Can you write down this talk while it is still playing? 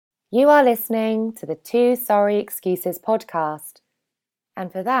You are listening to the Two Sorry Excuses podcast,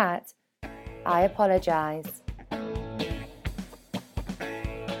 and for that, I apologise.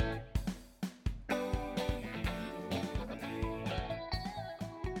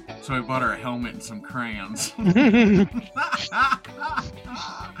 So I bought her a helmet and some crayons.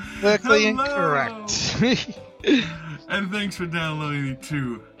 Politically incorrect. And thanks for downloading the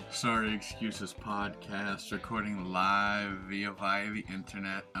Two Sorry Excuses podcast, recording live via the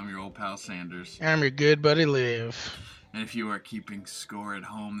internet. I'm your old pal Sanders. I'm your good buddy Liv. And if you are keeping score at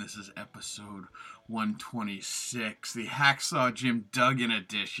home, this is episode 126, the Hacksaw Jim Duggan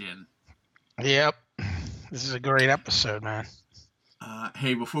edition. Yep. This is a great episode, man.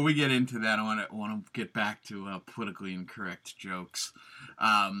 Hey, before we get into that, I want to get back to politically incorrect jokes.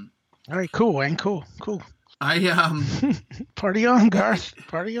 All right, cool, Wayne. Cool. Party on, Garth.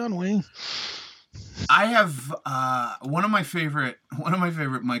 Party on, Wayne. I have one of my favorite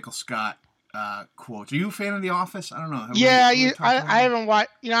Michael Scott quotes. Are you a fan of The Office? I don't know. I haven't watched.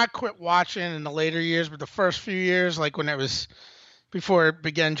 I quit watching in the later years, but the first few years, like when it was before it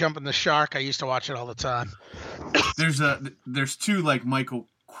began jumping the shark, I used to watch it all the time. There's two like Michael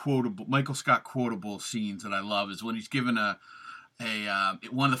Scott quotable scenes that I love. Is when he's given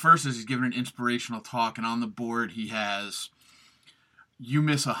one of the first is he's given an inspirational talk, and on the board he has, "You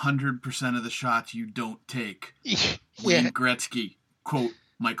miss 100% of the shots you don't take." Wayne Gretzky, quote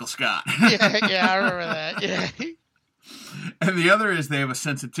Michael Scott. yeah, I remember that. Yeah. And the other is they have a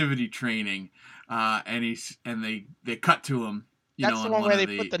sensitivity training, and they cut to him. That's the one where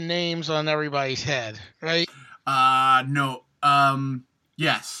they put the names on everybody's head, right? No.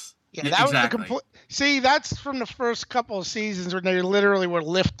 Yes. Yeah, that exactly. was See, that's from the first couple of seasons when they literally were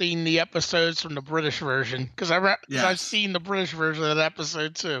lifting the episodes from the British version. Because I've seen the British version of that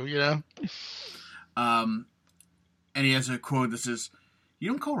episode too, And he has a quote that says, "You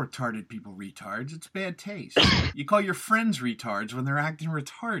don't call retarded people retards. It's bad taste. You call your friends retards when they're acting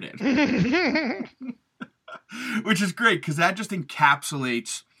retarded." Which is great, because that just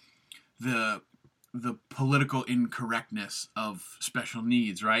encapsulates the political incorrectness of special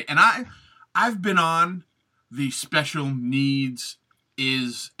needs, right? And I've been on the special needs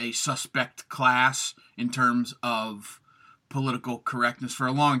is a suspect class in terms of political correctness for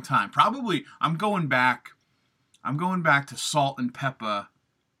a long time. Probably, I'm going back to Salt and Pepper.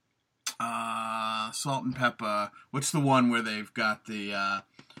 What's the one where they've got the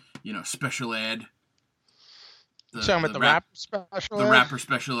special ed? Talking about the rapper special ed? The rapper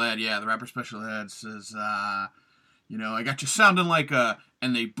special ed, yeah. The rapper special ed says, I got you sounding like a...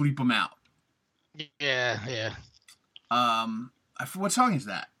 And they bleep them out. Yeah. What song is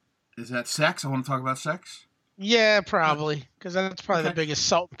that? Is that Sex? I want to talk about Sex? Yeah, probably. Because that's probably the biggest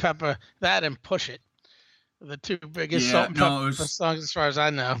Salt and Pepper. That and Push It. The two biggest Salt and Pepper songs as far as I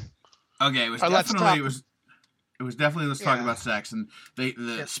know. Okay, it was definitely Let's Talk About Sex, and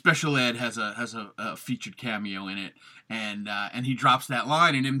the special ed has a featured cameo in it, and he drops that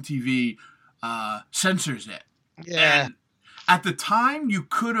line, and MTV censors it. Yeah. And at the time, you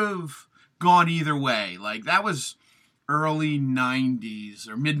could have gone either way. Like, that was early 90s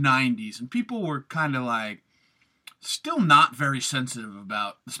or mid 90s, and people were kind of like still not very sensitive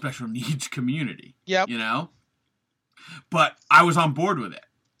about the special needs community. Yep. But I was on board with it.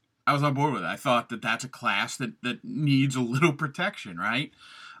 I thought that that's a class that needs a little protection, right?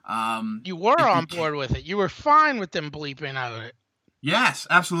 You were on board with it. You were fine with them bleeping out of it. Yes,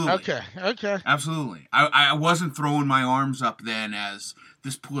 absolutely. Okay. Absolutely. I wasn't throwing my arms up then as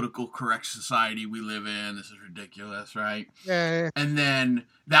this political correct society we live in. This is ridiculous, right? Yeah. And then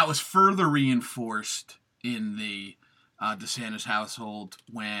that was further reinforced in the DeSantis household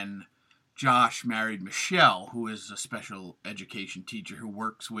when Josh married Michelle, who is a special education teacher who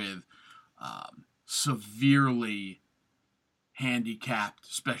works with severely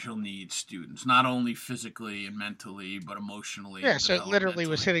handicapped special needs students, not only physically and mentally, but emotionally. Yeah, so it literally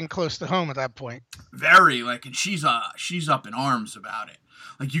was hitting close to home at that point. Very, and she's up in arms about it.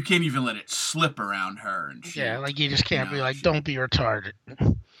 Like, you can't even let it slip around her. And you just can't be like, don't be retarded.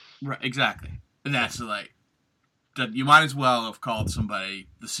 Right, exactly. And that's you might as well have called somebody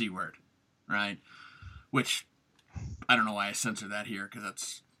the C word. Right, which I don't know why I censored that here, because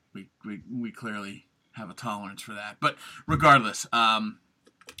that's we clearly have a tolerance for that. But regardless,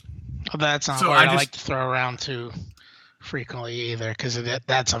 that's not what I like to throw around too frequently either, because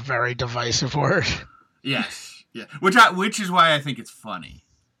that's a very divisive word. Yes, yeah, which is why I think it's funny.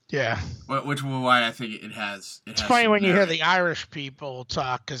 Yeah, which is why I think it has. It's funny when you hear the Irish people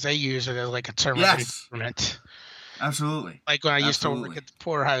talk, because they use it as like a term of endearment. Absolutely. Like when I used to work at the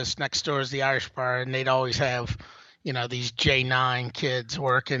poorhouse next door is the Irish bar, and they'd always have, these J9 kids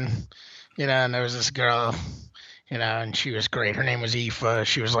working, and there was this girl, and she was great. Her name was Aoife.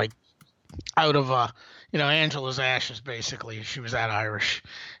 She was like out of Angela's ashes, basically. She was that Irish.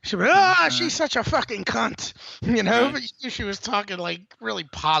 She was, she's such a fucking cunt, Right. but you knew she was talking like really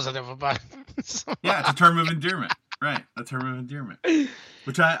positive about it. So, Yeah, it's a term of endearment. Right, a term of endearment,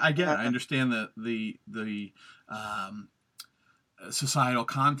 which I get. I understand the societal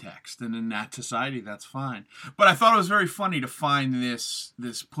context, and in that society, that's fine. But I thought it was very funny to find this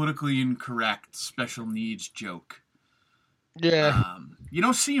politically incorrect special needs joke. yeah. You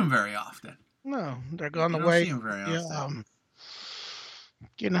don't see them very often. No, they're going You the don't way. see them very often.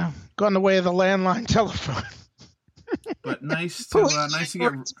 Going the way of the landline telephone. But nice to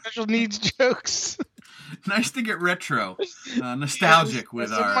get special needs jokes. Nice to get retro, nostalgic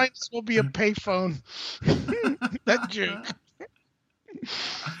with our. It might as well be a payphone. That joke.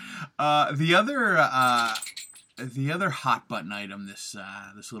 The other hot button item this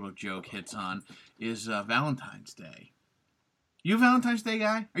little joke hits on is Valentine's Day. You a Valentine's Day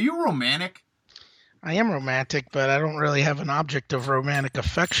guy? Are you romantic? I am romantic, but I don't really have an object of romantic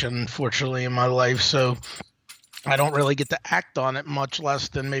affection, unfortunately, in my life. So I don't really get to act on it much less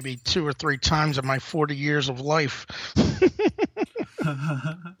than maybe 2 or 3 times in my 40 years of life.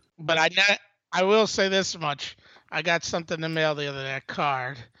 But I will say this much. I got something in the mail the other day, a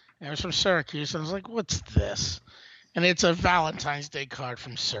card. And it was from Syracuse. And I was like, what's this? And it's a Valentine's Day card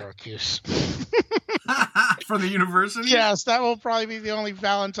from Syracuse. From the university? Yes, that will probably be the only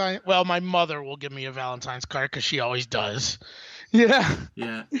Valentine. Well, my mother will give me a Valentine's card because she always does. Yeah.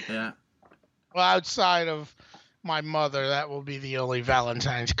 Yeah. Well, outside of my mother, that will be the only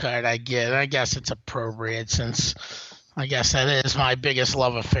Valentine's card I get. I guess it's appropriate since I guess that is my biggest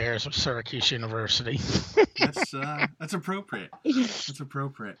love affairs with Syracuse University. That's appropriate. That's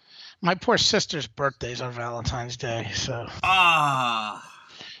appropriate. My poor sister's birthday's on Valentine's Day, so.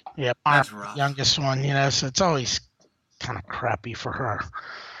 Yeah, that's rough. Youngest one, so it's always kind of crappy for her.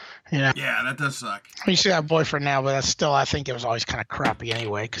 Yeah, that does suck. You see that boyfriend now, but that's still, I think it was always kind of crappy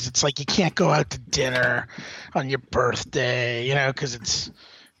anyway, because it's like you can't go out to dinner on your birthday, because it's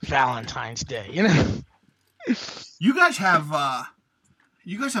Valentine's Day, You guys have a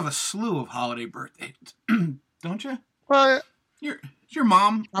slew of holiday birthdays, don't you? Well, your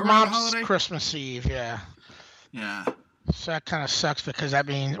mom. My mom's holiday? Christmas Eve, yeah. Yeah. So that kind of sucks because that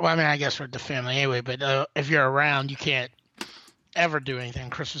means, I guess we're the family anyway, but if you're around, you can't ever do anything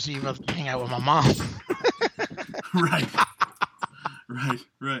Christmas Eve other than hang out with my mom. Right.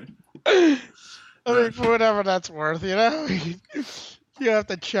 I mean, for whatever that's worth, you have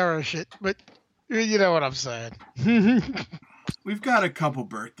to cherish it, but you know what I'm saying. We've got a couple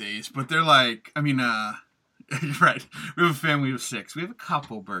birthdays, but they're like, right. We have a family of 6. We have a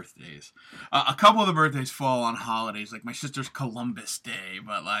couple birthdays. A couple of the birthdays fall on holidays, like my sister's Columbus Day,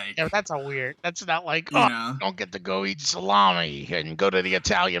 but like... Yeah, that's that's not like, don't get to go eat salami and go to the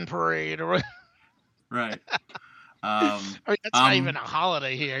Italian parade or... Right. That's not even a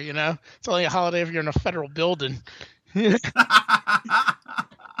holiday here, It's only a holiday if you're in a federal building. That's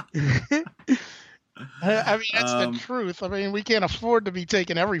the truth. We can't afford to be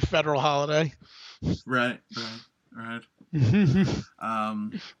taking every federal holiday. Right.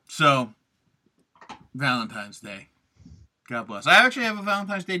 So, Valentine's Day. God bless. I actually have a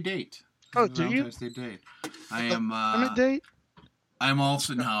Valentine's Day date. Oh, do you? Valentine's Day date. I am. On a date? I'm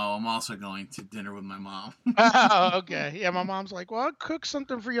also going to dinner with my mom. Oh, okay. Yeah, my mom's like, well, I'll cook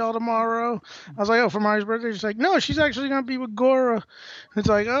something for y'all tomorrow. I was like, oh, for Mari's birthday? She's like, no, she's actually going to be with Gora. It's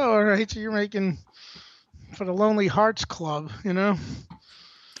like, oh, all right, so you're making for the Lonely Hearts Club,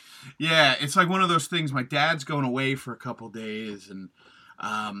 Yeah, it's like one of those things. My dad's going away for a couple days, and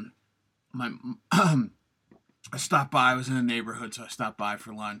I stopped by. I was in the neighborhood, so I stopped by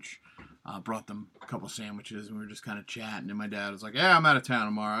for lunch. Brought them a couple sandwiches, and we were just kind of chatting. And my dad was like, "Yeah, I'm out of town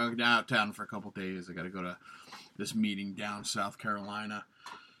tomorrow. I'm out of town for a couple days. I got to go to this meeting down South Carolina."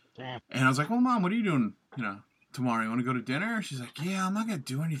 Damn. And I was like, "Well, Mom, what are you doing? Tomorrow, you want to go to dinner?" She's like, "Yeah, I'm not gonna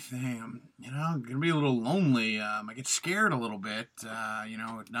do anything. I'm gonna be a little lonely. I get scared a little bit, at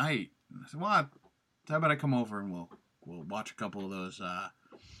night." And I said, "Well, how about I come over and we'll watch a couple of those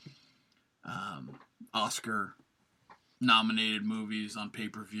Oscar nominated movies on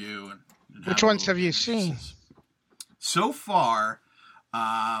pay-per-view and which ones have you seen? So far,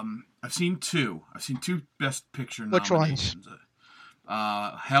 I've seen 2. I've seen 2 Best Picture nominations. Which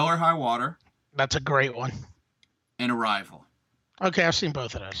ones? Hell or High Water. That's a great one. And Arrival. Okay, I've seen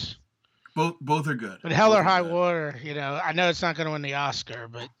both of those. Both are good. But Hell or High Water, I know it's not going to win the Oscar,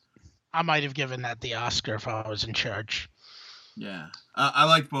 but I might have given that the Oscar if I was in charge. Yeah, I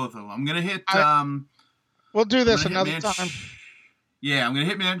like both of them. I'm gonna hit. We'll do this I'm gonna another time. Yeah, I'm gonna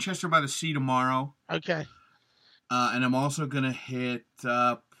hit Manchester by the Sea tomorrow. Okay. And I'm also gonna hit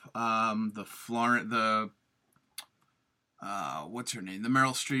up what's her name? The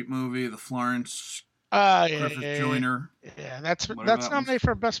Meryl Streep movie, the Florence Griffith Joyner. Yeah, that's that nominated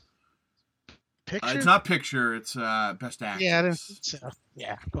for Best Picture. It's not picture. It's Best Actress. Yeah, I didn't think so.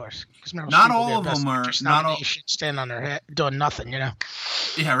 Yeah, of course. Because not all of them are. Not all. Stand on their head doing nothing, you know.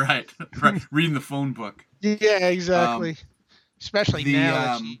 Yeah, right. Right. Reading the phone book. Yeah, exactly. Especially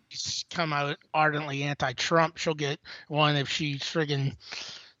now that she's come out ardently anti-Trump, she'll get one if she friggin'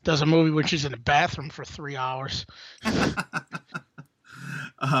 does a movie when she's in the bathroom for 3 hours.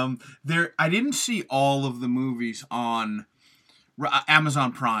 I didn't see all of the movies on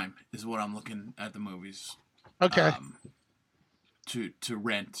Amazon Prime. Is what I'm looking at the movies. Okay. To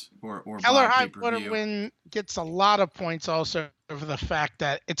rent or Hell or buy High pay-per-view. Water gets a lot of points also for the fact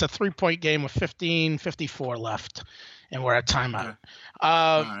that it's a 3-point game with 15:54 left, and we're at timeout. Okay.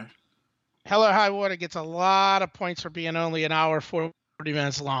 All right. Hell or High Water gets a lot of points for being only an hour 40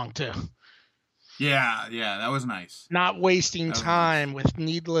 minutes long too. Yeah, that was nice. Not wasting time with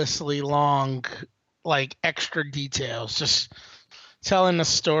needlessly long, like extra details. Just telling the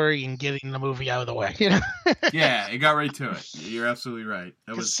story and getting the movie out of the way. You know? Yeah, it got right to it. You're absolutely right.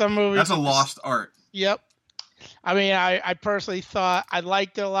 Some movies. That's a lost art. Yep. I mean, I personally thought I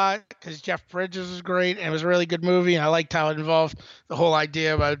liked it a lot because Jeff Bridges was great and it was a really good movie. And I liked how it involved the whole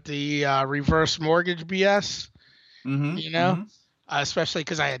idea about the reverse mortgage BS. Mm-hmm, you know, especially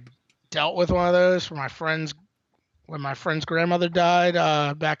because I had dealt with one of those when my friend's grandmother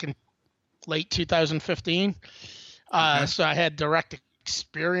died back in late 2015. So I had direct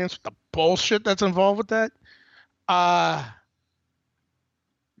experience with the bullshit that's involved with that.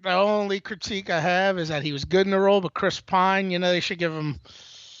 The only critique I have is that he was good in the role, but Chris Pine, you know, they should give him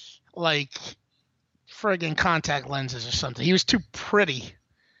like friggin' contact lenses or something. He was too pretty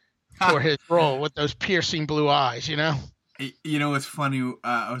for his role with those piercing blue eyes, you know? You know, it's funny.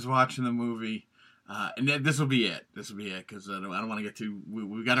 I was watching the movie, and this will be it. Because I don't want to get too.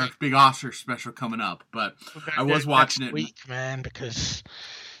 We got our big Oscar special coming up, but I was watching it next week, man, because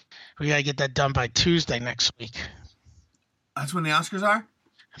we gotta get that done by Tuesday next week. That's when the Oscars are?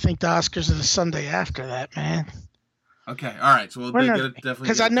 I think the Oscars are the Sunday after that, man. Okay, all right. So we'll definitely.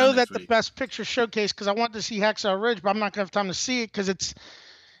 Because I know that the Best Picture showcase. Because I want to see Hacksaw Ridge, but I'm not gonna have time to see it because it's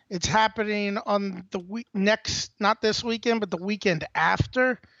happening on the week next, not this weekend, but the weekend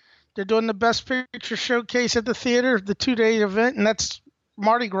after. They're doing the Best Picture showcase at the theater, the 2-day event, and that's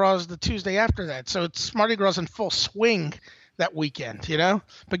Mardi Gras the Tuesday after that. So it's Mardi Gras in full swing that weekend, you know?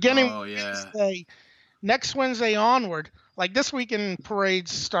 Beginning Wednesday, next Wednesday onward, like this weekend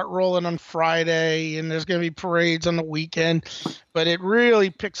parades start rolling on Friday, and there's going to be parades on the weekend, but it really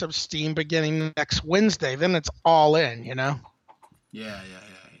picks up steam beginning next Wednesday. Then it's all in, you know? Yeah.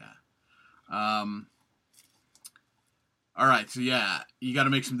 All right, so you got to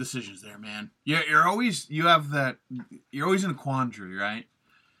make some decisions there, man. You're always in a quandary, right?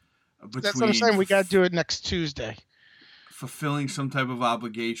 That's what I'm saying. We got to do it next Tuesday. Fulfilling some type of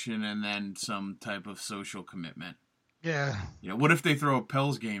obligation and then some type of social commitment. Yeah. You know, what if they throw a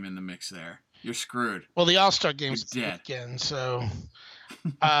Pels game in the mix there? You're screwed. Well, the All-Star game's this weekend, so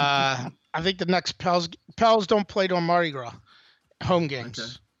I think the next Pels don't play during Mardi Gras home games. Okay.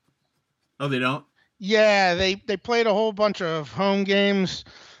 Oh, they don't? Yeah, they played a whole bunch of home games.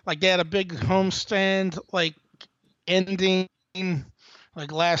 Like they had a big homestand like ending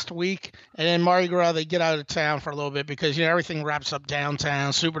like last week, and then Mardi Gras they get out of town for a little bit because you know everything wraps up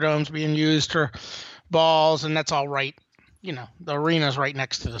downtown. Superdome's being used for balls, and that's all right. You know the arena's right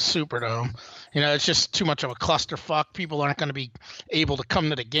next to the Superdome. You know it's just too much of a clusterfuck. People aren't going to be able to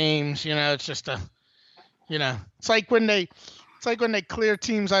come to the games. You know it's just it's like when they clear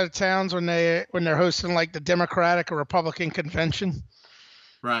teams out of towns when they're hosting like the Democratic or Republican convention.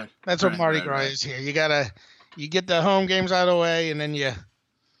 Right. That's what Mardi Gras is here. You get the home games out of the way, and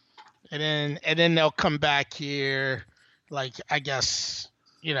then they'll come back here, like I guess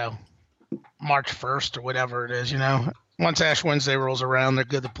March 1st or whatever it is. Once Ash Wednesday rolls around, they're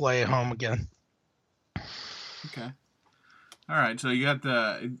good to play at home again. Okay. All right, so you got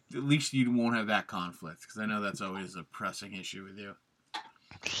at least you won't have that conflict, because I know that's always a pressing issue with you.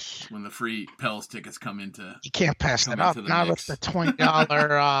 When the free Pels tickets come into... You can't pass that up, not with the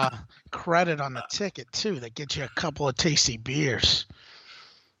 $20 credit on the ticket, too, that gets you a couple of tasty beers.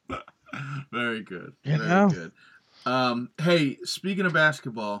 Very good. Very good. Hey, speaking of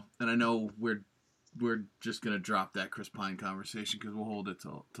basketball, and I know we're just going to drop that Chris Pine conversation, because we'll hold it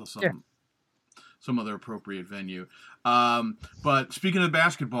till some other appropriate venue. But speaking of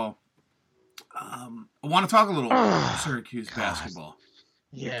basketball, I want to talk a little Syracuse basketball.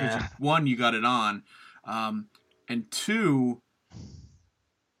 Yeah. Because one, you got it on, and two,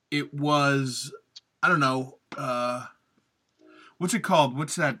 it was, I don't know, what's it called?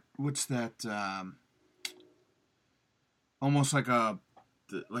 What's that? Almost like a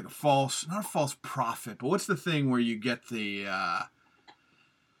false, not a false prophet, but what's the thing where you get you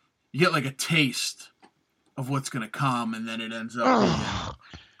get like a taste of what's going to come, and then it ends up being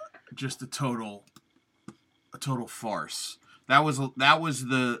just a total farce. That was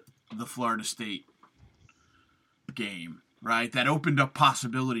the Florida State game, right? That opened up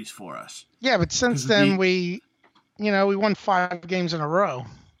possibilities for us. Yeah, but since then we won 5 games in a row.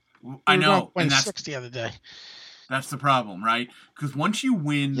 I know, and that's 6 the other day. That's the problem, right? Because once we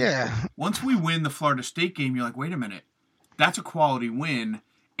win the Florida State game, you're like, wait a minute, that's a quality win,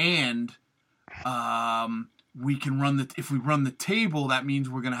 and we can if we run the table, that means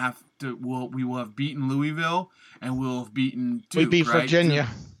we're gonna have to. We will have beaten Louisville, and we'll have beaten Duke. We beat right? Virginia.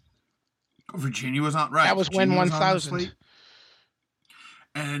 Virginia was not right. That was win 1,000.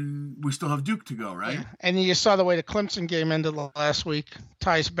 And we still have Duke to go, right? Yeah. And you saw the way the Clemson game ended last week.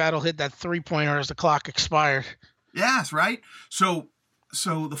 Tyus Battle hit that 3-pointer as the clock expired. Yes, right? So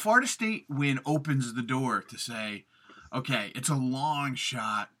the Florida State win opens the door to say, okay, it's a long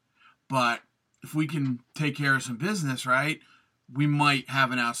shot, but if we can take care of some business, right, we might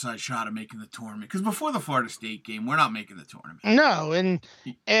have an outside shot of making the tournament. Because before the Florida State game, we're not making the tournament. No,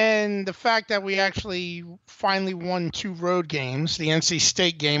 and the fact that we actually finally won 2 road games, the NC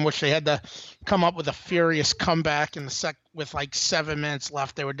State game, which they had to come up with a furious comeback in the with like 7 minutes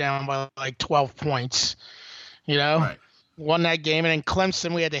left. They were down by like 12 points, Right. Won that game. And in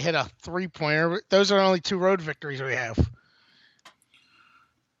Clemson, we had to hit a 3-pointer. Those are only 2 road victories we have.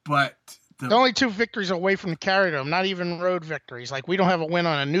 But the only 2 victories away from the carry them, not even road victories. Like, we don't have a win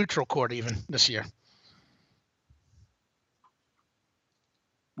on a neutral court even this year.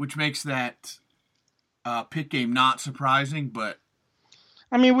 Which makes that Pitt game not surprising, but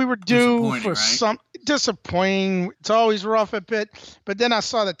I mean, we were due for right? disappointing. It's always rough at Pitt. But then I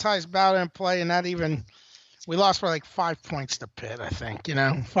saw the Tyus Bowden play, and we lost by like 5 points to Pitt, I think,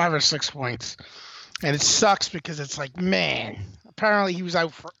 5 or 6 points. And it sucks because it's like, man, apparently he was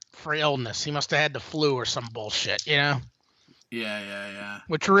out for illness. He must have had the flu or some bullshit, Yeah.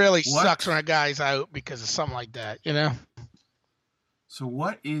 Which really sucks when a guy's out because of something like that, So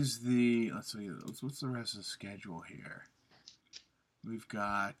what is let's see, what's the rest of the schedule here? We've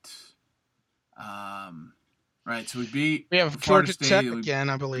got, right, so we have Florida Georgia State Tech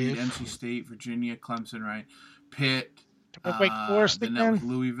again, I believe. NC State, Virginia, Clemson, right? Pitt, Wake Forest then again? that was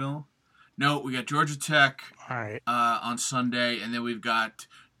Louisville. No, we got Georgia Tech all right. On Sunday, and then we've got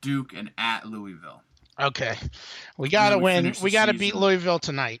Duke and at Louisville. Okay. We got to win. We got to beat Louisville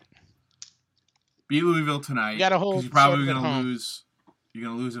tonight. Beat Louisville tonight. You got to hold. You're probably going to lose. You're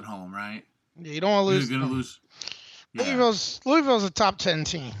going to lose at home, right? Yeah, you don't want to lose. You're going to lose. Yeah. Louisville's a top 10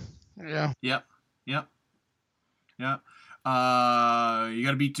 team. Yeah. Yep. You got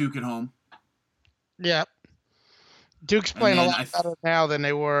to beat Duke at home. Yep. Duke's playing a lot better now than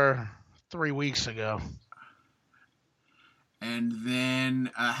they were 3 weeks ago. And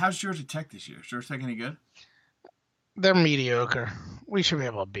then, how's Georgia Tech this year? Is Georgia Tech any good? They're mediocre. We should be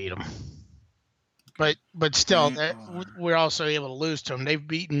able to beat them. But still, we're also able to lose to them. They've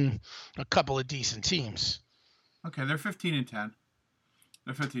beaten a couple of decent teams. Okay, they're 15-10.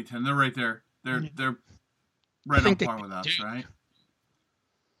 They're 15-10. They're right there. They're right on par with us, right?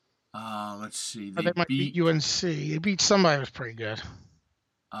 Let's see. They might beat UNC. They beat somebody who was pretty good.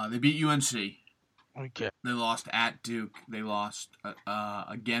 They beat UNC. Okay. They lost at Duke. They lost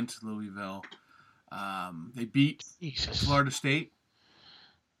against Louisville. They beat Florida State.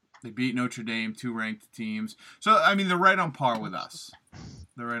 They beat Notre Dame, 2 ranked teams. So, I mean, they're right on par with us.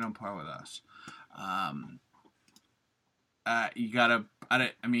 You gotta.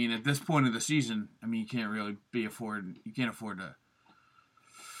 I mean, at this point of the season, I mean, you can't really afford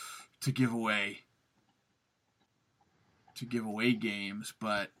to give away games,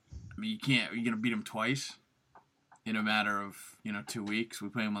 but I mean, you can't. You're gonna beat them twice in a matter of 2 weeks. We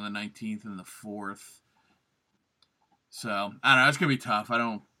play them on the 19th and the 4th. So I don't know. It's gonna be tough.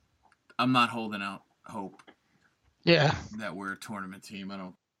 I'm not holding out hope. Yeah. That we're a tournament team.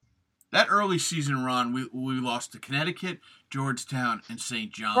 That early season run, we lost to Connecticut, Georgetown, and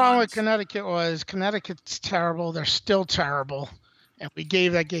St. John's. The problem with Connecticut was Connecticut's terrible. They're still terrible, and we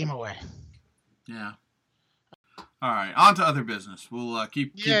gave that game away. Yeah. All right, on to other business. We'll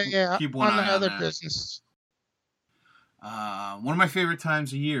keep one eye on other that. Business. One of my favorite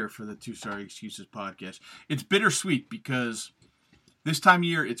times of year for the Two Sorry Excuses podcast. It's bittersweet because this time of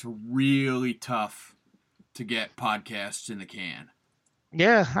year, it's really tough to get podcasts in the can.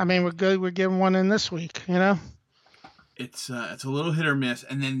 Yeah, I mean, we're good. We're getting one in this week, you know? It's a little hit or miss.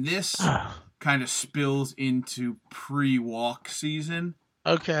 And then this kind of spills into pre-walk season.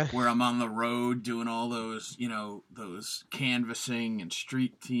 Okay. Where I'm on the road doing all those, those canvassing and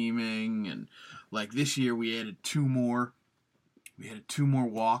street teaming. And like this year we added 2 more. We added 2 more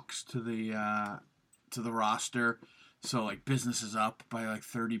walks to the roster. So like business is up by like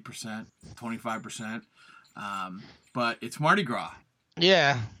 30%, 25%. But it's Mardi Gras.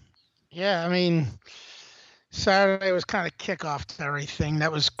 Yeah. Yeah, I mean, Saturday was kind of kickoff to everything.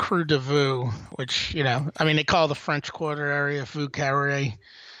 That was Crew de Vue, which, they call the French Quarter area Vue Carré.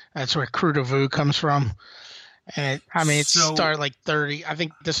 That's where Crew de Vue comes from. And it started like 30. I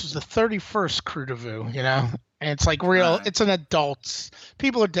think this was the 31st Crew de Vue, And it's like real. It's an adults.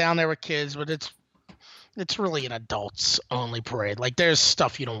 People are down there with kids, but it's really an adults only parade. Like there's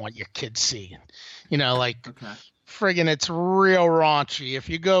stuff you don't want your kids seeing. Okay. Friggin' it's real raunchy. If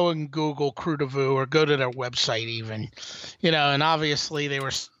you go and Google Crew de Vue or go to their website even, and obviously they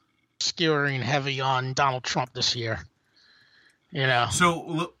were skewering heavy on Donald Trump this year,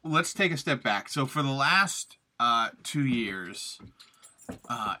 So let's take a step back. So for the last 2 years,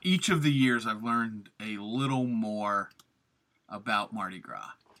 each of the years I've learned a little more about Mardi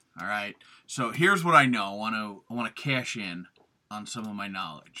Gras. All right. So here's what I know. I want to cash in on some of my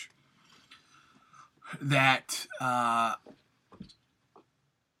knowledge. That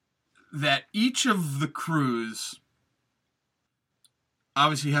each of the crews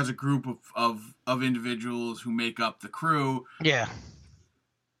obviously has a group of individuals who make up the crew. Yeah.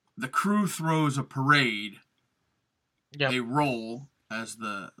 The crew throws a parade. Yep. They roll, as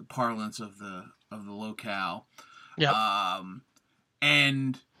the parlance of the locale. Yep.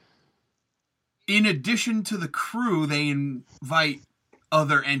 And in addition to the crew, they invite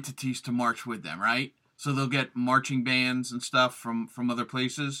other entities to march with them, right? So they'll get marching bands and stuff from other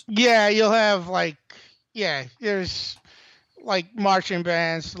places? Yeah, you'll have there's like marching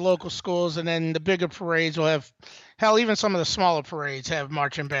bands, local schools, and then the bigger parades will have, even some of the smaller parades have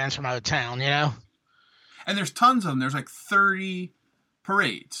marching bands from out of town, And there's tons of them. There's like 30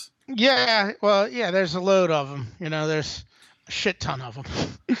 parades. Yeah, well, there's a load of them. There's a shit ton of them.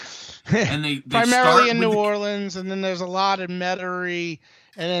 And they primarily in New Orleans, and then there's a lot in Metairie,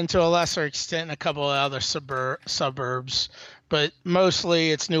 and then to a lesser extent in a couple of other suburbs. But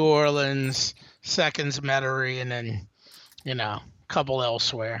mostly it's New Orleans, second's Metairie, and then, a couple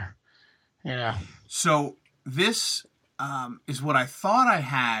elsewhere. So this is what I thought I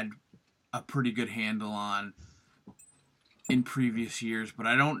had a pretty good handle on in previous years, but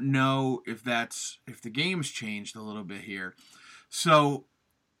I don't know if the game's changed a little bit here. So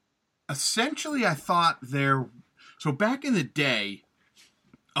essentially I thought so back in the day,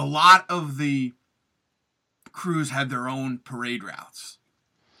 a lot of the crews had their own parade routes.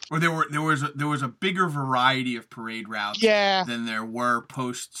 Or there was a bigger variety of parade routes than there were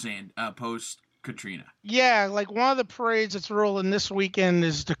post Katrina. Yeah, like one of the parades that's rolling this weekend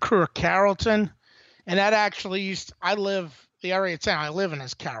is the Crew of Carrollton, and that actually the area of town I live in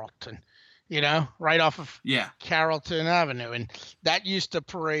is Carrollton, right off of Carrollton Avenue, and that used to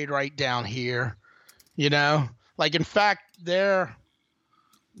parade right down here, like in fact their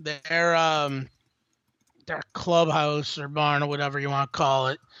clubhouse or barn or whatever you want to call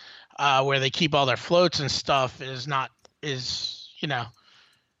it, where they keep all their floats and stuff is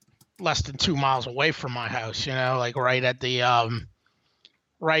less than 2 miles away from my house, like right at the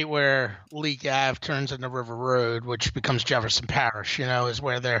right where Leak Ave turns into River Road, which becomes Jefferson Parish, is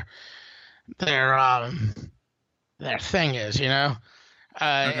where their thing is,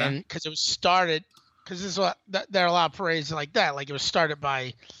 and because it was started, because there are a lot of parades like that, like it was started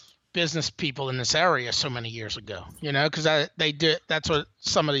by business people in this area so many years ago, because that's what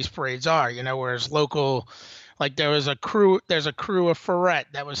some of these parades are, whereas local, like there's a crew of Ferret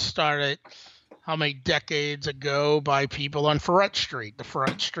that was started how many decades ago by people on Ferret Street, the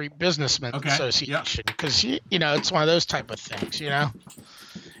Ferret Street Businessmen Association, because it's one of those type of things,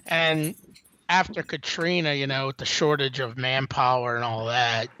 and after Katrina, with the shortage of manpower and all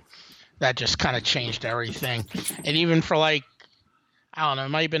that just kind of changed everything. And even for like, I don't know, it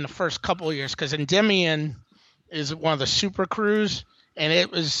might have been the first couple of years, because Endymion is one of the super crews, and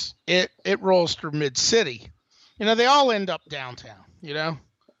it rolls through Mid-City. They all end up downtown,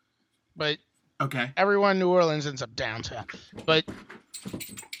 but everyone in New Orleans ends up downtown. But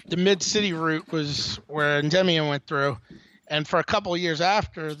the Mid-City route was where Endymion went through, and for a couple of years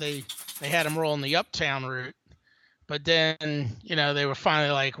after, they had them rolling the Uptown route. But then, they were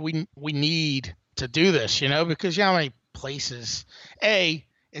finally like, we need to do this, because how many places.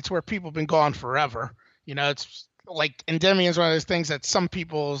 It's where people have been gone forever. It's like Endymion's one of those things that some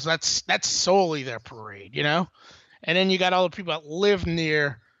people's that's solely their parade. And then you got all the people that live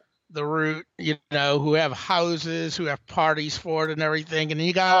near the route, who have houses, who have parties for it and everything. And then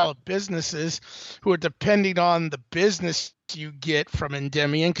you got all the businesses who are depending on the business you get from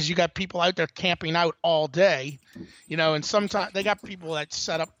Endymion, because you got people out there camping out all day, and sometimes they got people that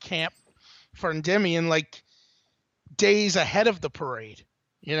set up camp for Endymion like days ahead of the parade,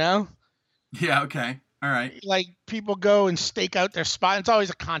 Yeah, okay. All right. Like people go and stake out their spot. It's always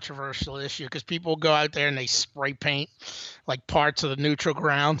a controversial issue because people go out there and they spray paint like parts of the neutral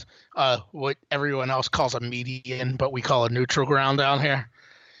ground, what everyone else calls a median, but we call a neutral ground down here.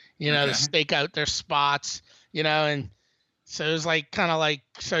 To stake out their spots, and so it was like kind of like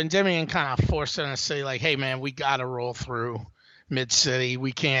so Endymion kind of forced them to say like, hey man, we got to roll through Mid City.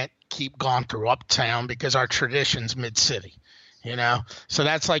 We can't keep going through Uptown because our tradition's Mid City. So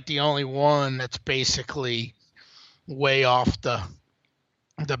that's like the only one that's basically way off the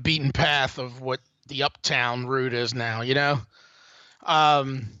beaten path of what the Uptown route is now,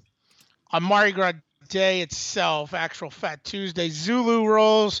 on Mardi Gras Day itself, actual Fat Tuesday, Zulu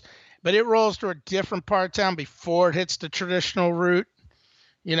rolls, but it rolls through a different part of town before it hits the traditional route.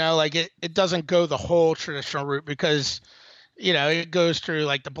 Like it doesn't go the whole traditional route because, it goes through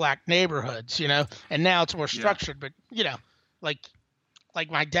like the black neighborhoods, and now it's more structured, but,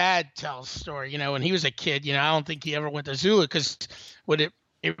 like my dad tells the story, when he was a kid, I don't think he ever went to Zulu because it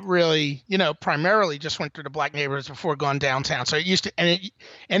really, primarily just went through the black neighborhoods before going downtown. So it used to,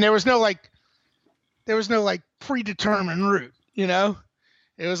 and there was no predetermined route,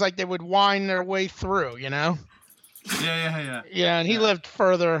 it was like they would wind their way through, Yeah. Yeah. And he lived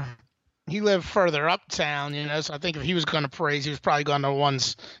further uptown, so I think if he was going to parades, he was probably going to the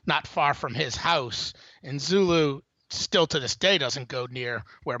ones not far from his house. And Zulu still to this day doesn't go near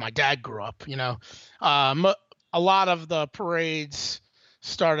where my dad grew up. A lot of the parades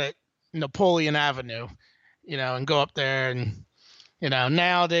start at Napoleon Avenue, and go up there. And,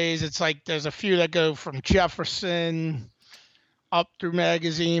 nowadays it's like there's a few that go from Jefferson up through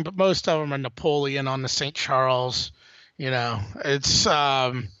Magazine, but most of them are Napoleon on the St. Charles. It's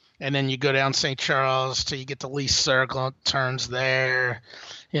and then you go down St. Charles till you get to Lee Circle, it turns there,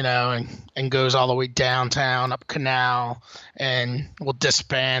 and goes all the way downtown up Canal, and will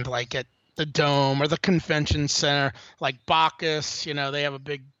disband like at the Dome or the Convention Center, like Bacchus. They have a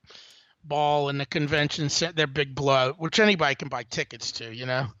big ball in the Convention Center, their big blowout, which anybody can buy tickets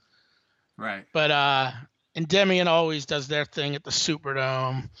to, Right. But Endymion always does their thing at the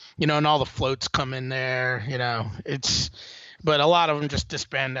Superdome, and all the floats come in there, but a lot of them just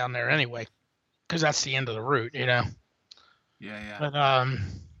disband down there anyway, because that's the end of the route, Yeah.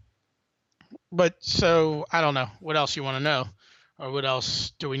 But so I don't know what else you want to know, or what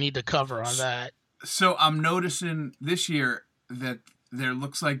else do we need to cover on that? So I'm noticing this year that there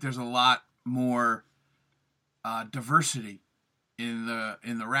looks like there's a lot more diversity in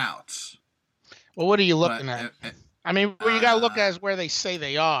the routes. Well, what are you looking at? I mean, what you got to look at is where they say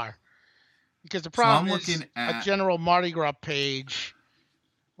they are. Because the problem is a general Mardi Gras page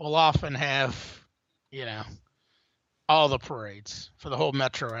will often have, all the parades for the whole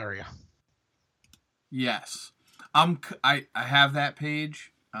metro area. Yes. I have that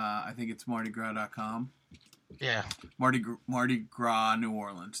page. I think it's mardigras.com. Yeah. mardigras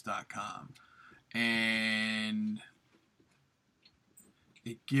neworleans.com. And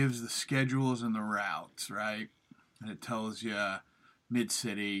it gives the schedules and the routes, right? And it tells you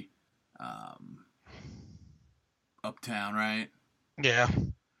Mid-City, Uptown, right? Yeah.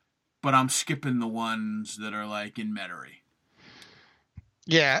 But I'm skipping the ones that are like in Metairie.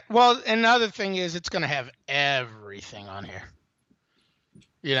 Yeah. Well, another thing is it's going to have everything on here.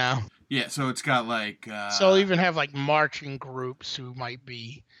 Yeah, so it's got like... so it'll even have like marching groups who might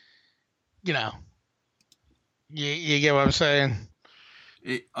be, you get what I'm saying?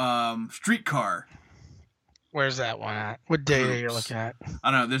 Streetcar. Where's that one at? What day are you looking at?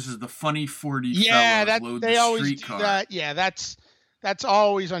 I don't know. This is the Funny 40 Yeah, fellows load they the always streetcar. Do that. Yeah, that's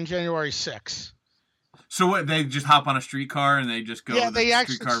always on January 6th. So what? They just hop on a streetcar and they just go to the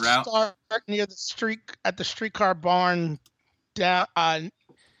streetcar route? Start near the streetcar barn down,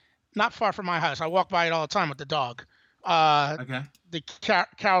 not far from my house. I walk by it all the time with the dog. Okay. The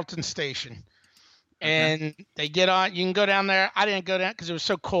Carrollton Station. And they get on. You can go down there. I didn't go down because it was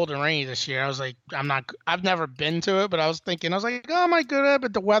so cold and rainy this year. I was like, I've never been to it, but I was like, oh my god!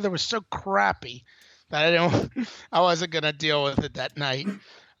 But the weather was so crappy that I wasn't gonna deal with it that night.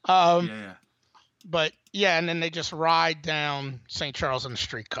 Yeah. But yeah, and then they just ride down St. Charles in the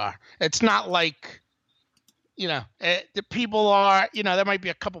streetcar. It's not like, the people are, there might be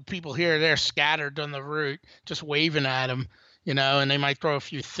a couple people here or there scattered on the route just waving at them, and they might throw a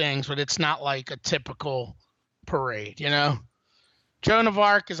few things, but it's not like a typical parade, Joan of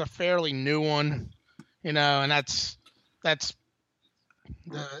Arc is a fairly new one, and that's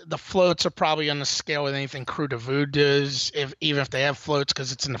the floats are probably on the scale with anything Crew de Vue does, even if they have floats,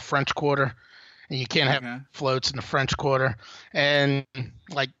 because it's in the French Quarter, and you can't have floats in the French Quarter. And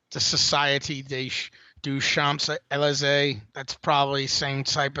like the Société du Champs-Élysées, that's probably same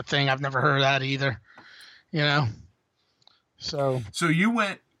type of thing. I've never heard of that either. So you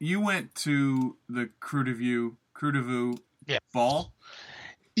went to the Crew de Vue ball?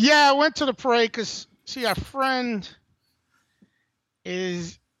 Yeah, I went to the parade because a friend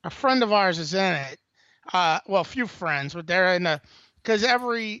of ours is in it. A few friends, but they're in because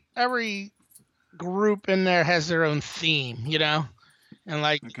every group in there has their own theme,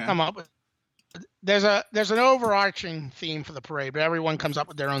 and come up with. There's an overarching theme for the parade, but everyone comes up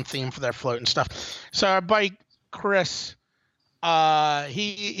with their own theme for their float and stuff. So our buddy Chris,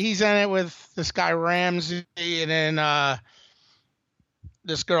 he's in it with this guy Ramsey, and then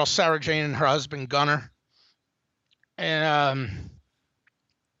this girl Sarah Jane and her husband Gunnar, and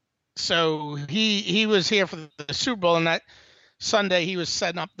so he was here for the Super Bowl, and that Sunday he was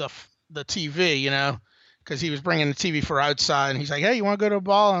setting up the TV, because he was bringing the TV for outside, and he's like, hey, you want to go to a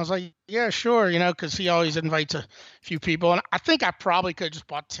ball? And I was like, yeah, sure, because he always invites a few people, and I think I probably could have just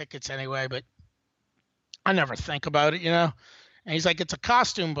bought tickets anyway, but I never think about it, And he's like, it's a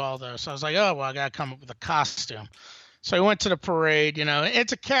costume ball, though. So I was like, oh, well, I got to come up with a costume. So I went to the parade,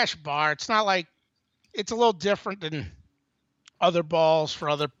 It's a cash bar. It's not like – it's a little different than other balls for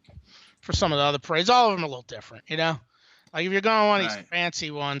some of the other parades. All of them are a little different, Like if you're going to one of these fancy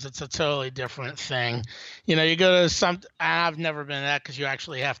ones, it's a totally different thing. You go to I've never been to that because you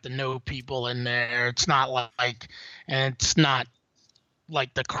actually have to know people in there. It's not and it's not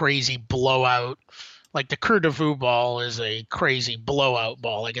like the crazy blowout. Like the Crew de Vue ball is a crazy blowout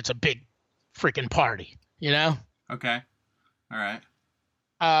ball. Like it's a big freaking party, Okay. All right.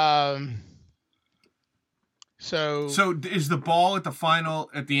 So is the ball at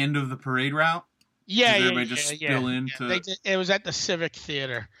the end of the parade route? Yeah, Does everybody just spill into? It was at the Civic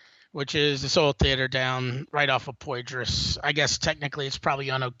Theater, which is this old theater down right off of Poydras. I guess technically it's probably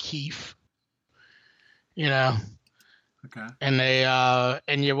on O'Keefe. Okay. And they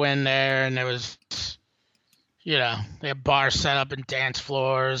and you went there, and there was, they had bars set up and dance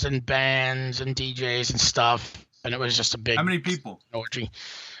floors and bands and DJs and stuff, and it was just a big. How many people? Orgy.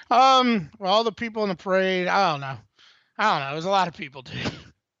 Well, all the people in the parade, I don't know. It was a lot of people, dude.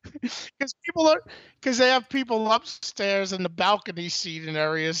 Because they have people upstairs in the balcony seating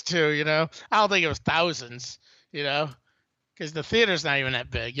areas too, I don't think it was thousands, because the theater's not even that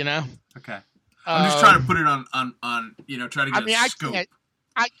big, Okay. I'm just trying to put it on try to get a scope.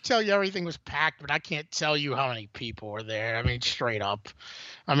 I can tell you everything was packed, but I can't tell you how many people were there. I mean, straight up.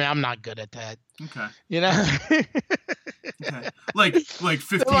 I mean, I'm not good at that. Okay. Okay. Like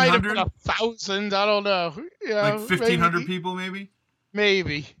 1,500? 1,000, I don't know. Like 1,500 people, maybe?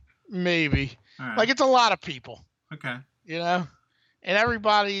 Maybe. Right. Like, it's a lot of people. Okay. And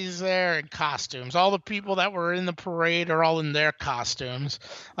everybody's there in costumes. All the people that were in the parade are all in their costumes.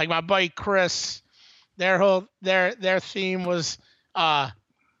 Like my buddy Chris, their theme was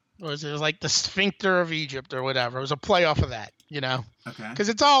like the Sphincter of Egypt or whatever. It was a play off of that, Okay. Because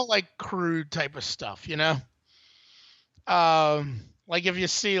it's all like crude type of stuff, Like if you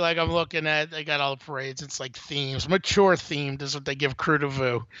see, like I'm looking at, they got all the parades. It's like themes, mature themed is what they give Crew de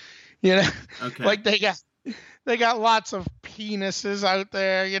Vue, Okay. Like they got lots of penises out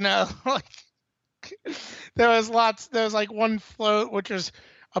there, Like there was like one float which was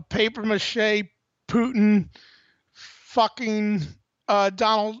a paper mache Putin fucking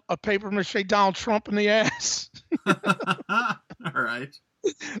a paper mache Donald Trump in the ass. All right.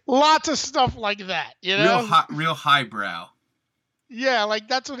 Lots of stuff like that, Real highbrow. Yeah, like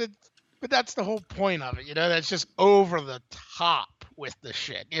that's but that's the whole point of it, That's just over the top with the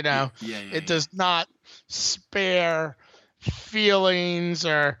shit, Yeah, it does not spare feelings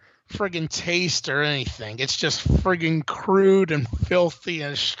or friggin' taste or anything. It's just friggin' crude and filthy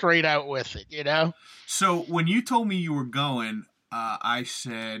and straight out with it, So when you told me you were going, I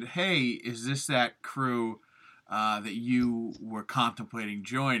said, hey, is this that crew that you were contemplating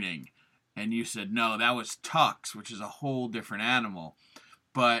joining? And you said, no, that was Tux, which is a whole different animal.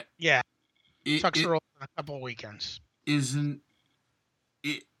 But yeah, Tux rolls in a couple of weekends. Isn't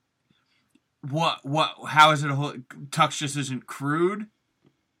it? How is it a whole? Tux just isn't crude?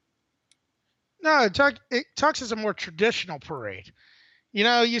 No, Tux is a more traditional parade.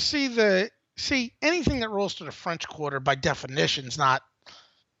 You see see, anything that rolls through the French Quarter by definition is not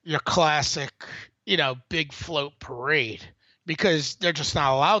your classic, big float parade because they're just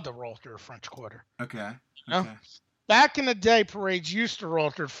not allowed to roll through the French Quarter. Okay. You know? Back in the day, parades used to roll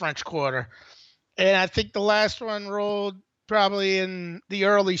through the French Quarter, and I think the last one rolled probably in the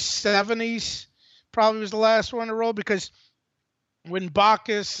early 70s. Probably was the last one to roll because when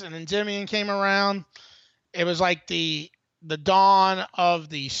Bacchus and Endymion came around, it was like the dawn of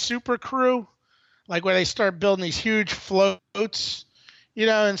the super crew, like where they start building these huge floats,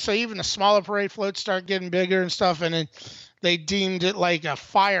 and so even the smaller parade floats start getting bigger and stuff, and then they deemed it like a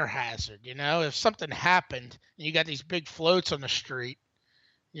fire hazard, if something happened and you got these big floats on the street,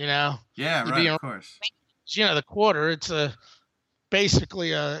 Yeah, right, of course. The quarter, it's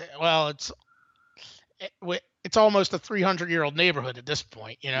basically it's almost a 300-year-old neighborhood at this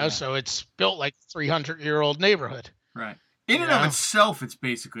point, so it's built like a 300-year-old neighborhood. Right. In and of itself, it's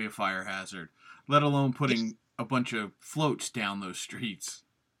basically a fire hazard, let alone putting a bunch of floats down those streets.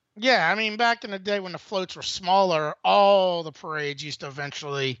 Yeah, I mean, back in the day when the floats were smaller, all the parades used to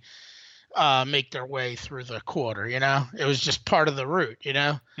eventually make their way through the quarter, It was just part of the route,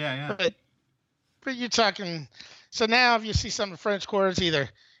 Yeah. But you're talking... So now if you see some of the French quarters, either,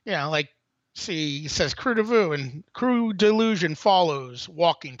 it says Crew de Vue and Crew Delusion follows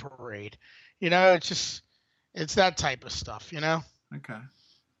walking parade. It's that type of stuff,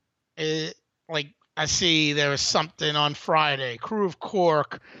 Okay. I see there was something on Friday, Crew of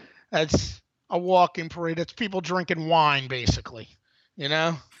Cork. That's a walking parade. That's people drinking wine, basically,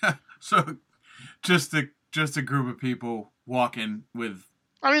 So just a group of people walking with...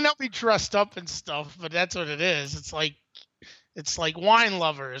 I mean, they'll be dressed up and stuff, but that's what it is. It's like wine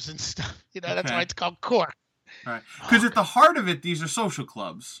lovers and stuff. That's why it's called Cork. Right. Because at the heart of it, these are social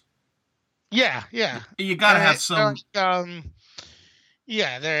clubs. Yeah. You got to have some...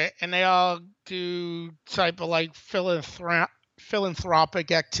 they all do type of like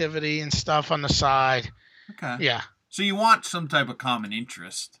philanthropic activity and stuff on the side. Okay. Yeah. So you want some type of common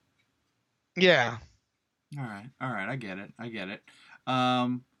interest. Yeah. All right. I get it. All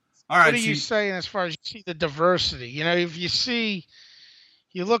right. What are you saying as far as you see the diversity? If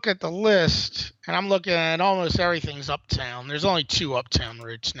you look at the list, and I'm looking at almost everything's uptown. There's only 2 uptown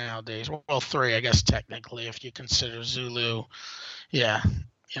routes nowadays. Well, 3, I guess, technically, if you consider Zulu. Yeah,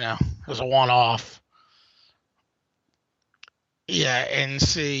 as a one-off. Yeah, and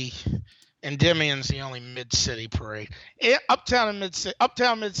see, Endymion's the only mid-city parade. Uptown and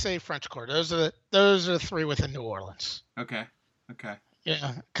mid-city, French Quarter. Those are the 3 within New Orleans. Okay.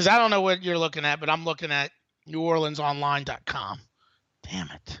 Yeah, because I don't know what you're looking at, but I'm looking at NewOrleansOnline.com. Damn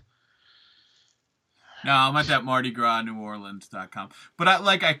it. No, I'm at that Mardi Gras NewOrleans.com. But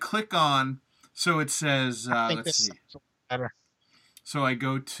I click on, so it says, let's see. Better. So I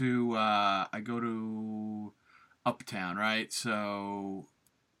go to Uptown, right? So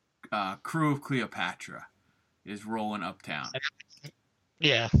Crew of Cleopatra is rolling Uptown.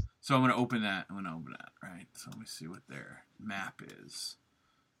 Yeah. So I'm going to open that, right? So let me see what their map is.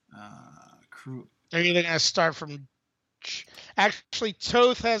 Crew. They're either going to start from... Actually,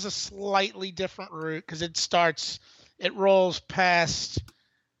 Toth has a slightly different route because it rolls past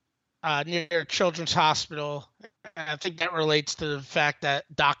near Children's Hospital. I think that relates to the fact that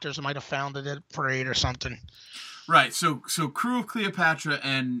doctors might have founded a parade or something. Right. So Crew of Cleopatra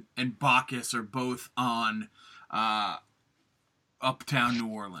and Bacchus are both on Uptown New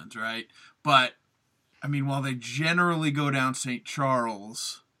Orleans, right? But I mean, while they generally go down St.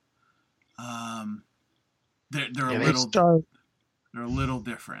 Charles, they're a little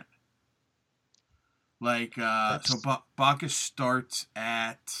different. Like Bacchus starts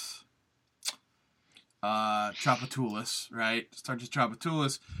at Tchoupitoulas, right? Starts at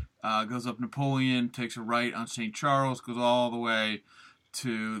Tchoupitoulas, goes up Napoleon, takes a right on St. Charles, goes all the way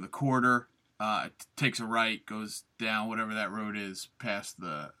to the quarter, takes a right, goes down whatever that road is, past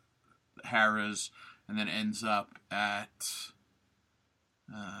the Harrah's, and then ends up at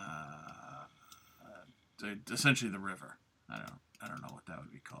essentially the river. I don't know what that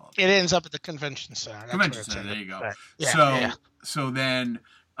would be called. It ends up at the convention center. Convention center. There you go. Right. Yeah, so then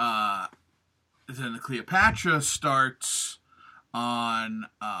the Cleopatra starts on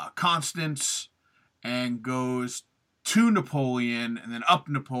Constance and goes to Napoleon and then up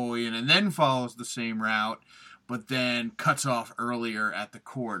Napoleon and then follows the same route, but then cuts off earlier at the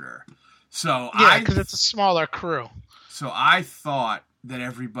quarter. So yeah, because it's a smaller crew. So I thought that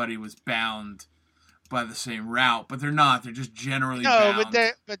everybody was bound by the same route, but they're not. They're just generally bound.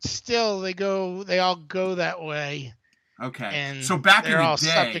 But still they all go that way. Okay. And so back in the day, they're all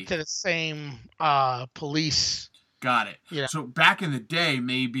subject to the same police. Got it. Yeah. So back in the day,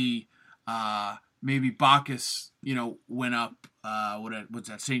 maybe maybe Bacchus, went up. What's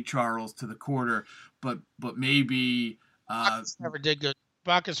that? St. Charles to the quarter, but maybe Bacchus never did good.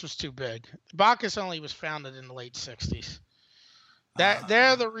 Bacchus was too big. Bacchus only was founded in the late 60s.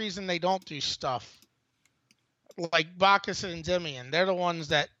 They're the reason they don't do stuff like Bacchus and Endymion. They're the ones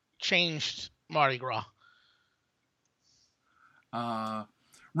that changed Mardi Gras.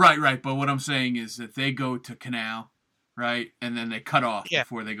 Right. But what I'm saying is that they go to Canal, right, and then they cut off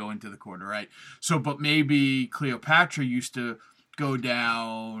before they go into the quarter, right? So, but maybe Cleopatra used to go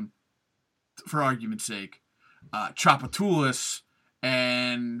down, for argument's sake, Tchoupitoulas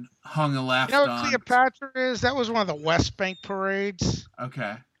and hung a left You know what on. Cleopatra is? That was one of the West Bank parades.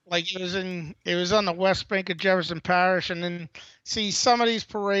 Okay. Like it was on the West Bank of Jefferson Parish, and then see some of these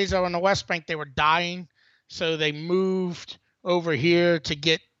parades are on the West Bank. They were dying, so they moved over here to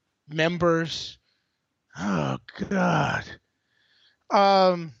get members. Oh God.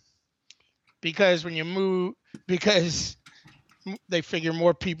 Because when you move, because they figure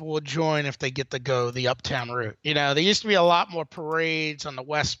more people will join if they get to go the uptown route. There used to be a lot more parades on the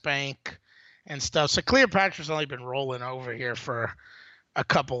West Bank and stuff. So Cleopatra's only been rolling over here for a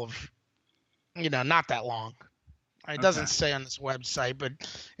couple of, not that long. It doesn't say on this website, but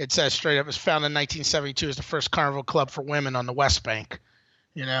it says straight up, it was founded in 1972 as the first carnival club for women on the West Bank.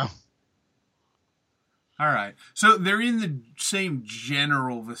 All right. So they're in the same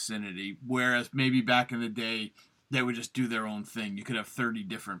general vicinity, whereas maybe back in the day, they would just do their own thing. You could have 30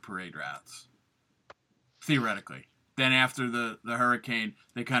 different parade routes, theoretically. Then after the hurricane,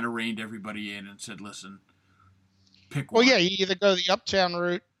 they kind of reined everybody in and said, listen, pick one. Well, yeah, you either go the uptown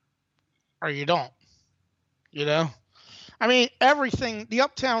route or you don't. I mean, everything, the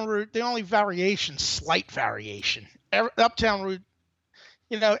uptown route, the only variation, slight variation. The uptown route,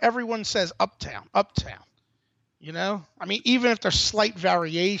 everyone says uptown. I mean, even if there's slight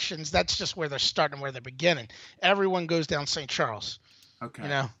variations, that's just where they're starting, where they're beginning. Everyone goes down St. Charles. Okay.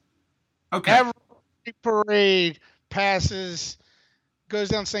 Okay. Every parade goes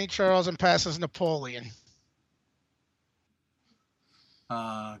down St. Charles and passes Napoleon.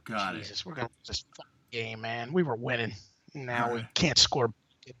 Got Jesus, it. We're going to lose this game, man. We were winning. Now we can't score.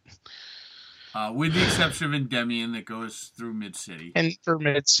 With the exception of Endymion that goes through Mid-City. And through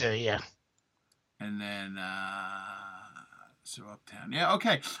Mid-City, yeah. And then, so uptown. Yeah,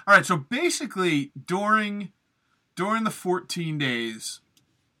 okay. All right, so basically, during the 14 days,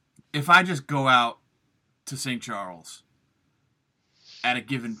 if I just go out to St. Charles at a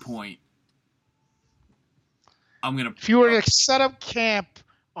given point, I'm going to... If you were to set up camp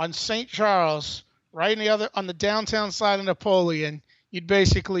on St. Charles, right on the downtown side of Napoleon, you'd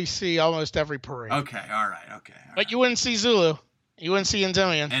basically see almost every parade. Okay, all right. But you wouldn't see Zulu. You wouldn't see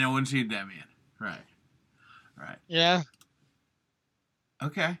Endymion. And I wouldn't see Endymion. Right. Yeah.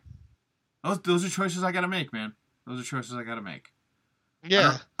 Okay. Those are choices I got to make, man. Those are choices I got to make.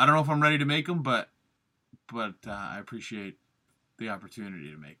 Yeah. I don't know if I'm ready to make them, but I appreciate the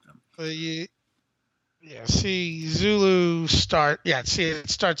opportunity to make them. See, Zulu it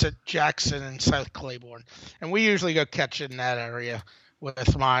starts at Jackson and South Claiborne. And we usually go catch it in that area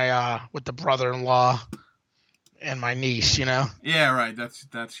with my with the brother-in-law and my niece, Yeah, right.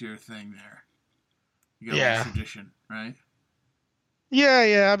 That's your thing there. You got a tradition, right?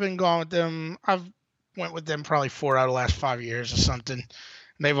 Yeah, I've been going with them. I've went with them probably 4 out of the last 5 years or something. And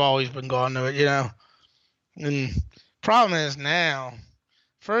they've always been going to it, And problem is now,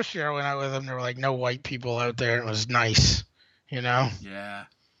 first year I went out with them, there were like no white people out there. It was nice, Yeah.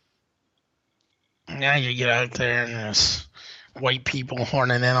 Now you get out there and there's white people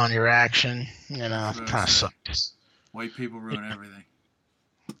horning in on your action. It kind of sucks. White people ruin everything.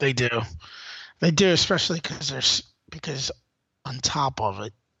 They do. They do, especially because on top of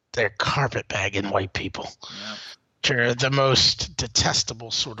it, they're carpetbagging white people. Yep. They're the most detestable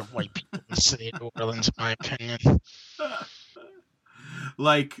sort of white people in the city of New Orleans, in my opinion.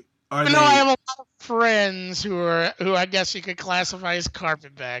 Like, I have a lot of friends who I guess you could classify as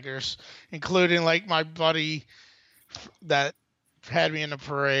carpetbaggers, including like my buddy that had me in the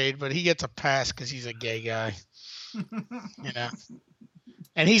parade, but he gets a pass because he's a gay guy.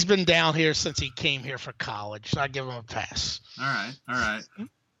 And he's been down here since he came here for college, so I give him a pass. All right.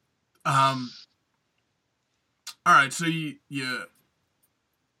 All right. So you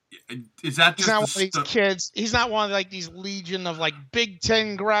is that just he's not one of these kids? He's not one of like these legion of like Big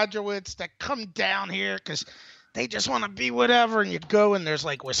Ten graduates that come down here because they just want to be whatever. And you go and there's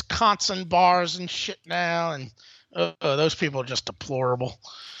like Wisconsin bars and shit now, and those people are just deplorable.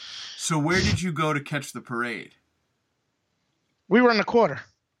 So where did you go to catch the parade? We were in the quarter.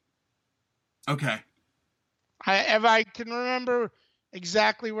 Okay. If I can remember,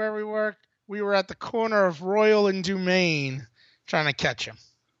 exactly where we worked. We were at the corner of Royal and Dumaine trying to catch him.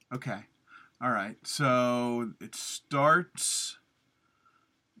 Okay. All right. So it starts.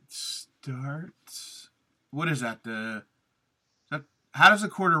 What is that? How does the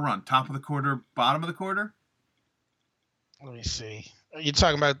quarter run? Top of the quarter, bottom of the quarter? Let me see. Are you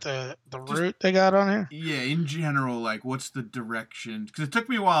talking about the route they got on here? Yeah, in general, like, what's the direction? Because it took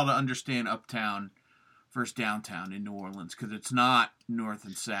me a while to understand uptown versus downtown in New Orleans, because it's not north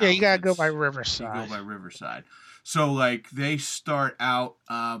and south. Yeah, you gotta go by Riverside. You go by Riverside. So, like, they start out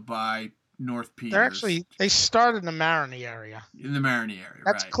by North Peters. They start in the Marigny area. In the Marigny area,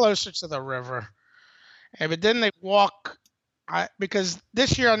 That's right. closer to the river. But then they walk, because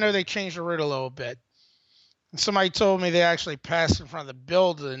this year I know they changed the route a little bit. And somebody told me they actually passed in front of the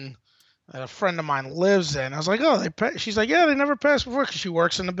building that a friend of mine lives in. I was like, oh, she's like, yeah, they never passed before because she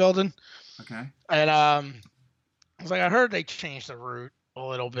works in the building. Okay. And I was like, I heard they changed the route a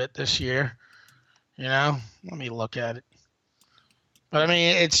little bit this year. You know, let me look at it. But I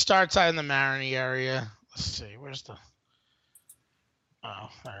mean, it starts out in the Marigny area. Let's see, where's the? Oh,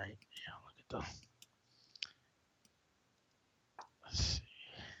 all right. Yeah, look at the. Let's see.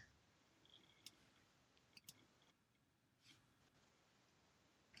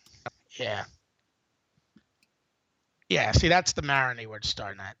 Yeah. Yeah, see, that's the Marigny where it's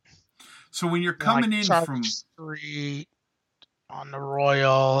starting at. So when you're coming in from Street on the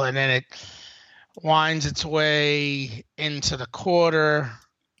Royal, and then it winds its way into the quarter.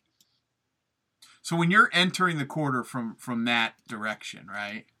 So when you're entering the quarter from that direction,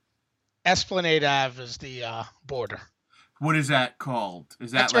 right? Esplanade Ave is the border. What is that called?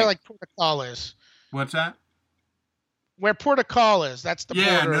 That's where like Portugal is. What's that? Where Portugal is, that's the border.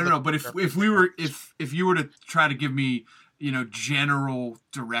 Yeah, no. But if you were to try to give me, general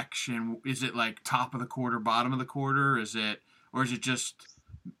direction, is it like top of the quarter, bottom of the quarter? Or is it just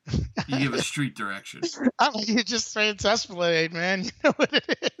you give a street direction? You just say it's Esplanade, man. You know what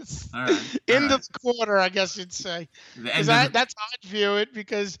it is. All right. End of the quarter, I guess you'd say. That's how I view it,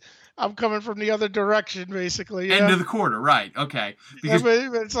 because I'm coming from the other direction, basically. End of the quarter, right? Okay. Because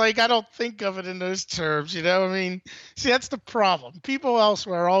it's like I don't think of it in those terms, you know. I mean, see, that's the problem. People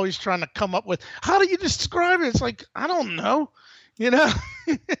elsewhere are always trying to come up with, how do you describe it? It's like, I don't know, you know.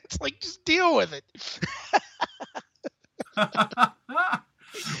 It's like, just deal with it.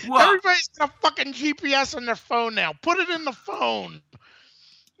 Well, everybody's got a fucking GPS on their phone now. Put it in the phone.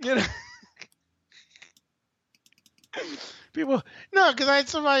 You know. People, no, because I had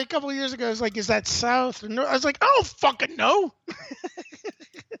somebody a couple of years ago was like, is that south or north? I was like, I don't fucking know.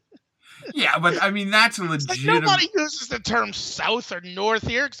 Yeah, but I mean, that's a legitimate. Like, nobody uses the term south or north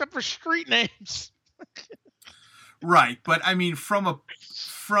here except for street names. Right, but I mean, from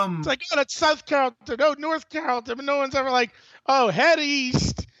it's like, oh, that's South Carrollton, oh, North Carrollton, but no one's ever like, oh, head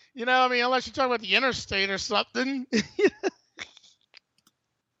east. You know, I mean, unless you're talking about the interstate or something.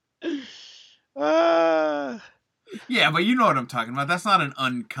 Yeah, but you know what I'm talking about. That's not an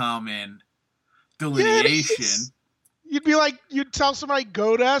uncommon delineation. Yeah, you'd be like, you'd tell somebody,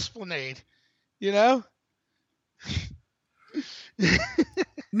 go to Esplanade, you know?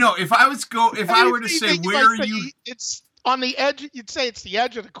 No, if I were to say, where are you? It's on the edge. You'd say it's the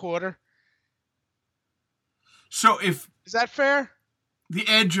edge of the quarter. So is that fair? The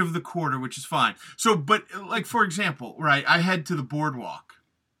edge of the quarter, which is fine. So, but like, for example, right, I head to the boardwalk.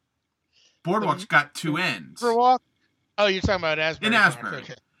 Boardwalk's got two ends. Boardwalk? Oh, you're talking about Asbury. In Asbury.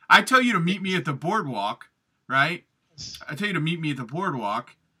 Okay. I tell you to meet me at the boardwalk, right? I tell you to meet me at the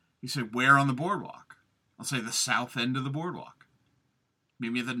boardwalk. You say, where on the boardwalk? I'll say the south end of the boardwalk.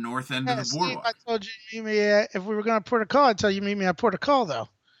 Meet me at the north end of the boardwalk. I told you to meet me if we were going to Port of Call, I'd tell you to meet me at Port of Call, though.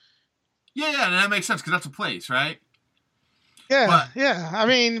 Yeah, and that makes sense because that's a place, right? Yeah, yeah. I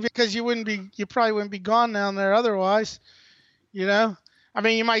mean, because you probably wouldn't be gone down there otherwise, you know? I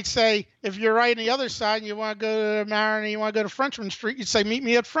mean, you might say, if you're right on the other side and you want to go to Marigny, you want to go to Frenchman Street, you'd say, meet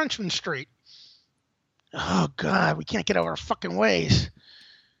me at Frenchman Street. Oh, God, we can't get over our fucking ways.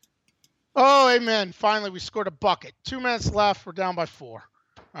 Oh, amen. Finally, we scored a bucket. 2 minutes left. We're down by 4.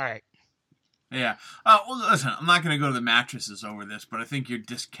 All right. Yeah. Well, listen, I'm not going to go to the mattresses over this, but I think you're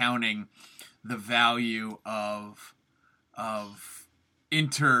discounting the value of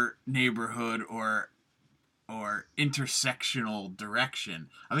inter-neighborhood or intersectional direction.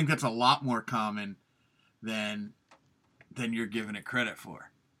 I think that's a lot more common than you're giving it credit for.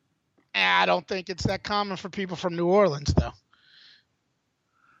 I don't think it's that common for people from New Orleans, though.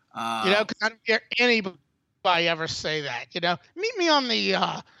 You know, because I don't hear anybody ever say that. You know, meet me on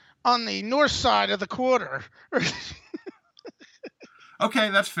the north side of the quarter. Okay,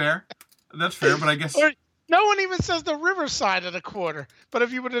 that's fair. That's fair, but I guess. Or, No one even says the river side of the quarter. But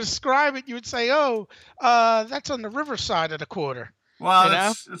if you were to describe it, you would say, "Oh, that's on the river side of the quarter." Well,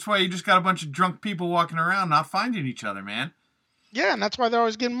 that's why you just got a bunch of drunk people walking around not finding each other, man. Yeah, and that's why they're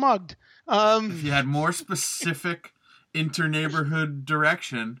always getting mugged. If you had more specific inter-neighborhood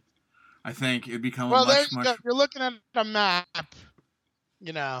direction, I think it'd become much. You're looking at a map,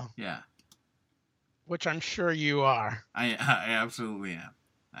 Yeah. Which I'm sure you are. I absolutely am.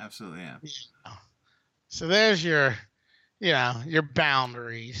 Absolutely am. Yeah. So there's your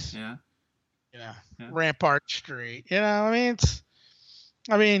boundaries. Yeah. Yeah. Rampart Street.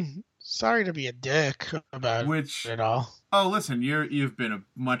 Sorry to be a dick about it all. Oh, listen, you've been a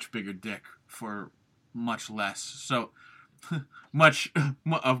much bigger dick for much less. So much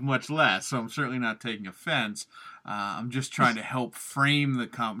less. So I'm certainly not taking offense. I'm just trying to help frame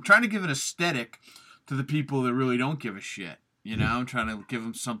I'm trying to give an aesthetic to the people that really don't give a shit. I'm trying to give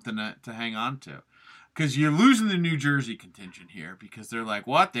them something to hang on to. Because you're losing the New Jersey contingent here because they're like,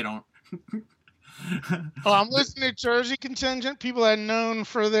 what? They don't. I'm losing the New Jersey contingent. People that are known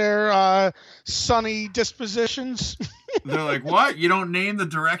for their sunny dispositions. They're like, what? You don't name the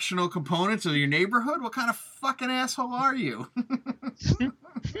directional components of your neighborhood? What kind of fucking asshole are you?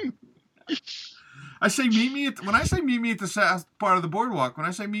 I say when I say meet me at the south part of the boardwalk, when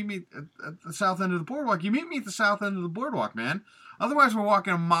I say meet me at the south end of the boardwalk, you meet me at the south end of the boardwalk, man. Otherwise, we're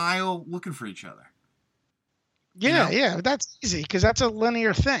walking a mile looking for each other. Yeah, that's easy because that's a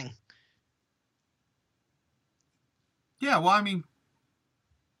linear thing. Yeah, well,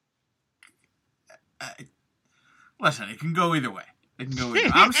 listen, it can go either way.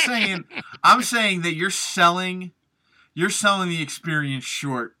 I'm saying that you're selling the experience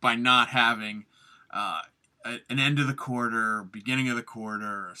short by not having an end of the quarter, beginning of the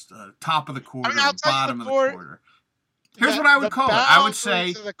quarter, top of the quarter, bottom of the quarter. Here's what I would call it. I would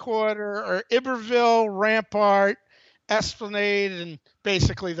say the quarter or Iberville, Rampart, Esplanade, and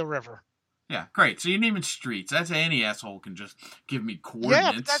basically the river. Yeah, great. So you're naming streets. That's any asshole can just give me coordinates.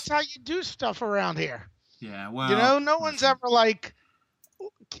 Yeah, but that's how you do stuff around here. Yeah, well, no one's ever like,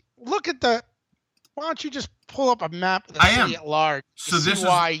 look at the. Why don't you just pull up a map of the city at large? So this is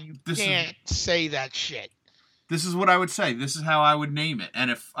why you can't say that shit. This is what I would say. This is how I would name it.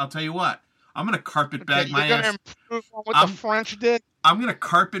 And I'll tell you what, I'm gonna carpet bag my ass. You're gonna improve on what the French did. I'm gonna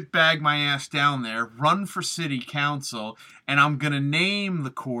carpet bag my ass down there, run for city council, and I'm gonna name the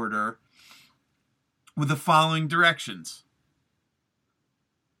quarter with the following directions: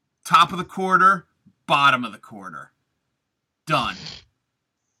 top of the quarter, bottom of the quarter. Done.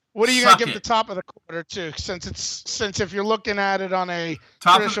 What are you going to give the top of the quarter to? Since if you're looking at it on a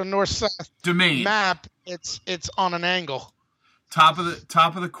traditional north-south domain map, it's on an angle. Top of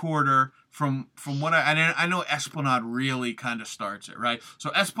the quarter from what I know, Esplanade really kind of starts it, right? So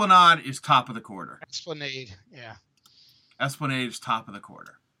Esplanade is top of the quarter. Esplanade, yeah. Esplanade is top of the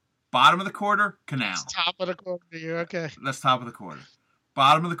quarter. Bottom of the quarter, Canal. It's top of the quarter, okay. That's top of the quarter.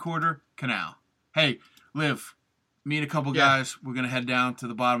 Bottom of the quarter, Canal. Hey, Liv. Me and a couple guys, we're going to head down to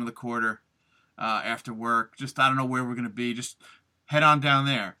the bottom of the quarter after work. Just, I don't know where we're going to be. Just head on down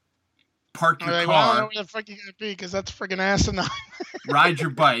there. Park your car. Well, I don't know where the fuck you're going to be because that's freaking asinine. Ride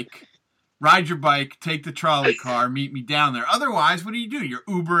your bike. Take the trolley car. Meet me down there. Otherwise, what do? You're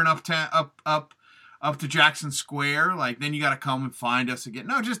Ubering up to Jackson Square. Like, then you got to come and find us again.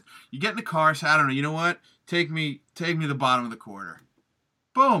 No, just, you get in the car. Say, I don't know. You know what? Take me to the bottom of the quarter.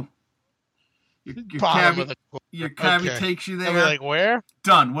 Boom. Your cabbie takes you there. I'll be like, where?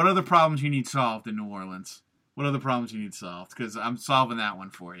 Done. What other problems you need solved in New Orleans? What other problems you need solved? Because I'm solving that one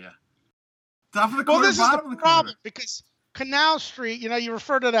for you. Top of the quarter, this bottom is the of the problem quarter. Because Canal Street, you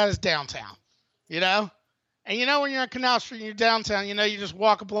refer to that as downtown, And when you're on Canal Street and you're downtown, you just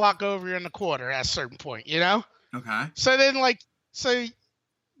walk a block over, you're in the quarter at a certain point, Okay. So then,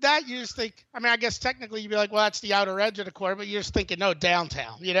 that you just think, I guess technically you'd be like, well, that's the outer edge of the quarter, but you're just thinking, no,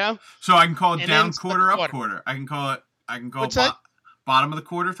 downtown, So I can call it down quarter, up quarter. I can call it bottom of the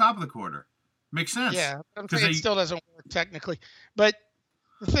quarter, top of the quarter. Makes sense. Yeah, I'm saying it still doesn't work technically. But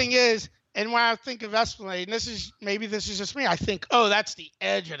the thing is, and when I think of Esplanade, and this is just me, I think, oh, that's the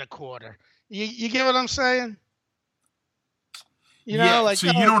edge of the quarter. You get what I'm saying? So you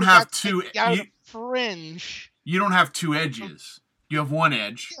don't have two fringe. You don't have two edges. You have one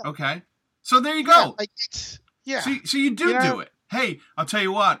edge. Yeah. Okay. So there you go. Yeah. So you do it. Hey, I'll tell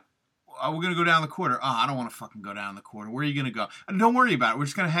you what. We're going to go down the quarter. Oh, I don't want to fucking go down the quarter. Where are you going to go? And don't worry about it. We're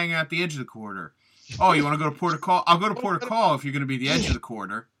just going to hang out at the edge of the quarter. Oh, you want to go to Port of Call? I'll go to Port of Call if you're going to be the edge of the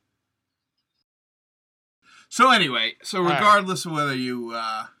quarter. So anyway, regardless of whether you...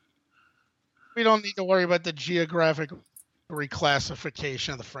 we don't need to worry about the geographic reclassification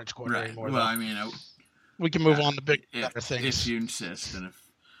of the French Quarter anymore. Well, we can move on to bigger if things. you insist, and if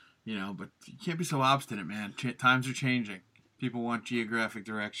but you can't be so obstinate, man. Times are changing. People want geographic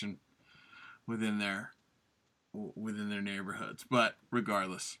direction within their neighborhoods, but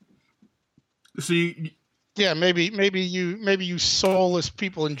regardless. So maybe you soulless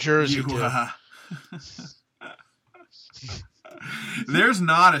people in Jersey do. There's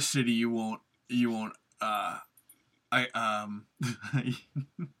not a city you won't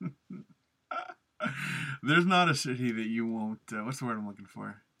there's not a city that you won't what's the word I'm looking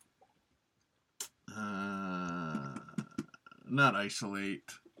for? Not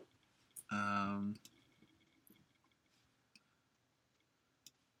isolate.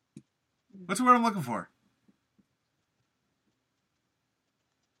 What's the word I'm looking for?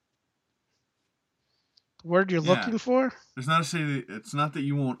 The word you're looking for? There's not a city. It's not that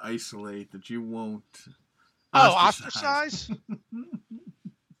you won't isolate. That you won't. Ostracize?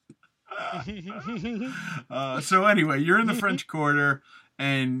 So anyway, you're in the French Quarter,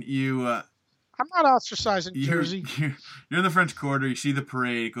 and you. I'm not ostracizing Jersey. You're in the French Quarter. You see the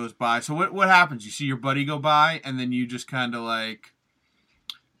parade. It goes by. So what happens? You see your buddy go by, and then you just kind of like.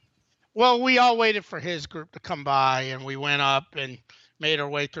 Well, we all waited for his group to come by, and we went up and made our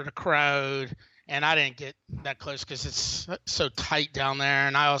way through the crowd. And I didn't get that close because it's so tight down there.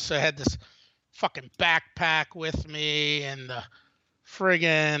 And I also had this fucking backpack with me and the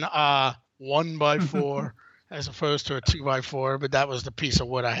friggin' 1x4 as opposed to a 2x4. But that was the piece of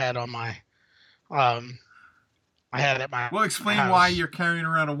wood I had on my. I had at my. Well, explain house. why you're carrying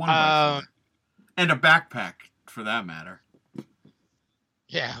around a 1x4 and a backpack, for that matter.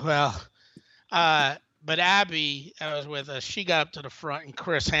 Yeah, well, but Abby, I was with us. She got up to the front, and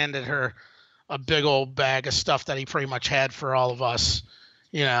Chris handed her a big old bag of stuff that he pretty much had for all of us,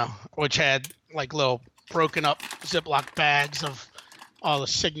 which had like little broken up Ziploc bags of all the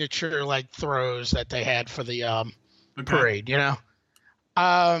signature like throws that they had for the parade,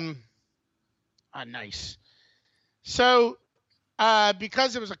 nice. So,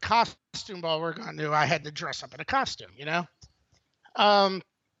 because it was a costume ball we're going to do, I had to dress up in a costume,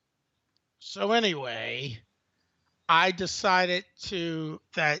 So anyway, I decided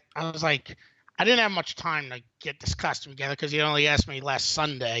I was like, I didn't have much time to get this costume together because he only asked me last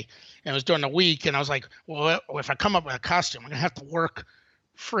Sunday, and it was during the week. And I was like, well, if I come up with a costume, I'm going to have to work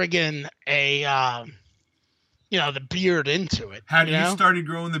friggin' the beard into it. Have you started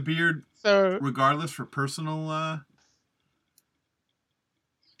growing the beard regardless for personal?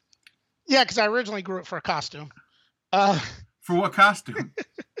 Yeah, because I originally grew it for a costume. For what costume?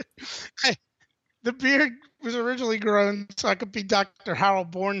 The beard was originally grown so I could be Dr. Harold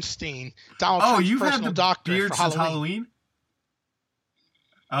Bornstein, Donald Trump's you've personal had the doctor beard for since Halloween.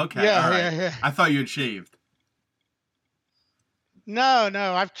 Okay, yeah, all right. yeah. I thought you had shaved. No,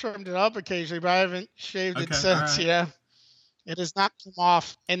 I've trimmed it up occasionally, but I haven't shaved it since. Right. Yeah, it has not come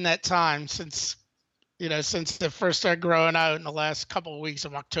off in that time since it first started growing out in the last couple of weeks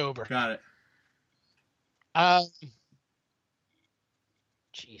of October. Got it.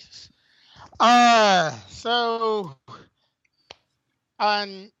 Jesus. So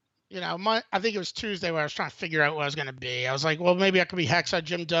on, I think it was Tuesday where I was trying to figure out what I was going to be. I was like, well, maybe I could be Hacksaw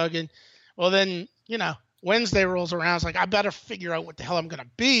Jim Duggan. Well, then, Wednesday rolls around. I was like, I better figure out what the hell I'm going to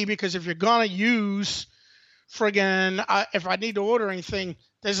be, because if you're going to use friggin', if I need to order anything,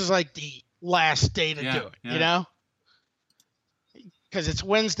 this is like the last day to do it, because it's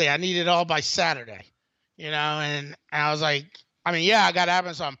Wednesday. I need it all by Saturday, and I was like, I got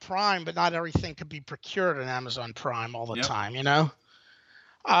Amazon Prime, but not everything could be procured on Amazon Prime all the time,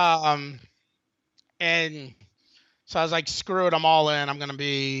 And so I was like, screw it, I'm all in. I'm going to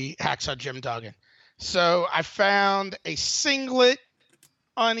be Hacksaw Jim Duggan. So I found a singlet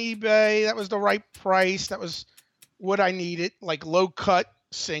on eBay that was the right price. That was what I needed, like low cut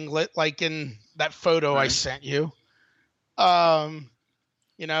singlet, like in that photo I sent you. Because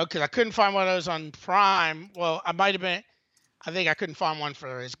I couldn't find one of those on Prime. Well, I think I couldn't find one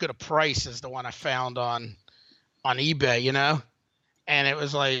for as good a price as the one I found on eBay, and it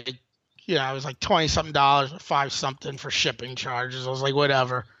was like, it was like $20-something, $5-something for shipping charges. I was like,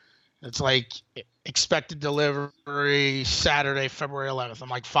 whatever. It's like expected delivery Saturday, February 11th. I'm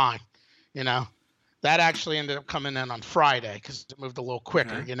like, fine, That actually ended up coming in on Friday because it moved a little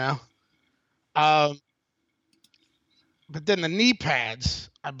quicker, But then the knee pads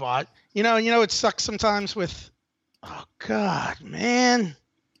I bought, it sucks sometimes with. Oh, God, man.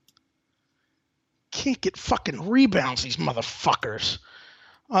 Can't get fucking rebounds, these motherfuckers.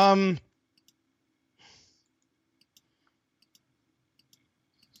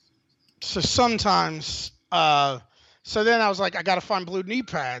 So sometimes, so then I was like, I got to find blue knee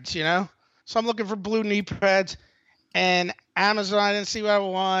pads, So I'm looking for blue knee pads, and Amazon, I didn't see what I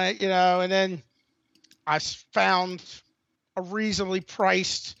wanted, and then I found a reasonably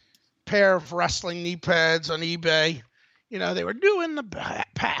priced pair of wrestling knee pads on eBay. They were new in the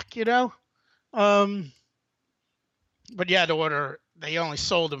pack, but you had to order, they only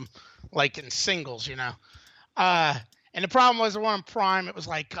sold them like in singles, and the problem was the one on Prime, it was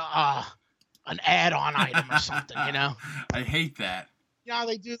like an add-on item or something, I hate that.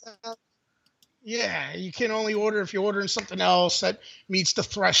 They do that. Yeah, you can only order if you're ordering something else that meets the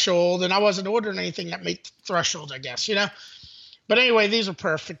threshold, and I wasn't ordering anything that met the threshold, I guess, But anyway, these are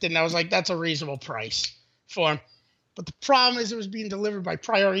perfect, and I was like, that's a reasonable price for them. But the problem is it was being delivered by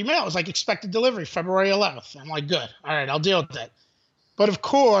priority mail. It was like expected delivery, February 11th. I'm like, good. All right, I'll deal with that. But of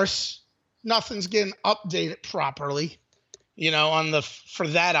course, nothing's getting updated properly, for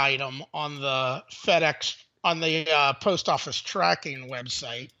that item on the FedEx, on the post office tracking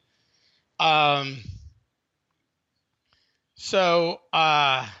website. So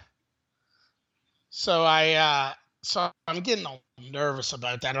I'm getting all nervous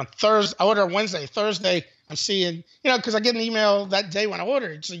about that. On Thursday, I ordered on Wednesday. Thursday, I'm seeing, because I get an email that day when I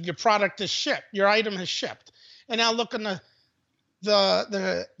ordered. It's like, your product is shipped. Your item has shipped. And I look on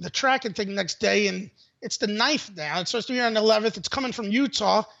the tracking thing next day, and it's the 9th now. It's supposed to be on the 11th. It's coming from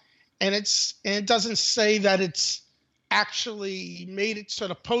Utah, and it doesn't say that it's actually made it to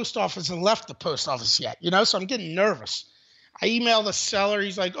the post office and left the post office yet. So I'm getting nervous. I email the seller.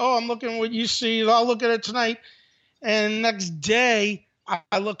 He's like, oh, I'm looking at what you see. I'll look at it tonight. And next day,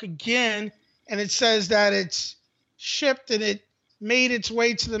 I look again, and it says that it's shipped and it made its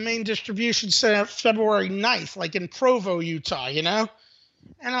way to the main distribution center February 9th, like in Provo, Utah, And I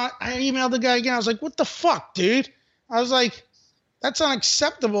emailed the guy again. I was like, what the fuck, dude? I was like, that's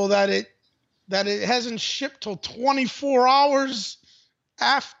unacceptable that it hasn't shipped till 24 hours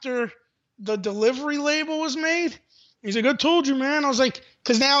after the delivery label was made. He's like, I told you, man. I was like,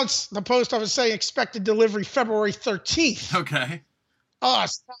 because now it's the post office saying expected delivery February 13th. Okay. Oh, I'm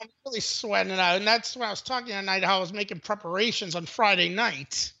really sweating it out. And that's when I was talking tonight, how I was making preparations on Friday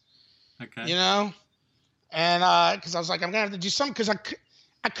night. Okay. And because I was like, I'm going to have to do something, because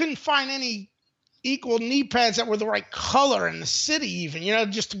I couldn't find any equal knee pads that were the right color in the city even,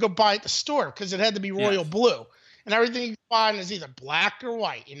 just to go buy at the store, because it had to be royal blue. And everything you find is either black or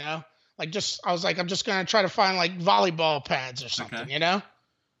white, I was like, I'm just going to try to find like volleyball pads or something, And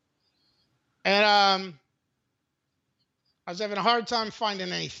I was having a hard time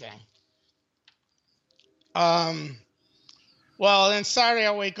finding anything. Well, then Saturday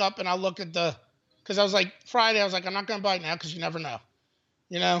I wake up and I look at because I was like, Friday I was like, I'm not going to buy it now because you never know,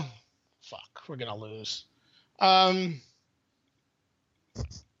 Fuck, we're going to lose.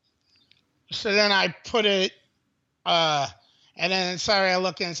 So then I put it, and then Saturday I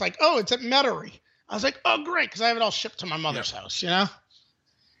look and it's like, oh, it's at Metairie. I was like, oh, great, because I have it all shipped to my mother's house,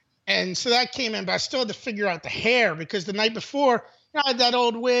 And so that came in, but I still had to figure out the hair, because the night before, I had that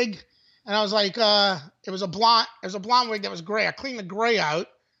old wig, and I was like, it was a blonde wig that was gray. I cleaned the gray out,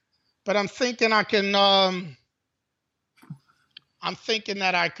 but I'm thinking that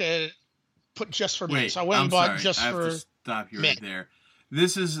I could put just for men. So I went and bought just for men. I have to stop you right there.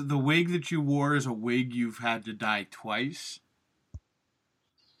 This is the wig that you wore is a wig you've had to dye twice?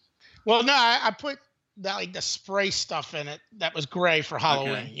 Well, no, I put that, like, the spray stuff in it that was gray for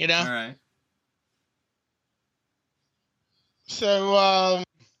Halloween, All right. So, I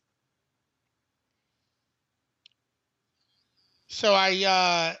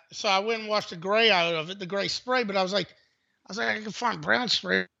went and washed the gray out of it, the gray spray, but I was like, I can find brown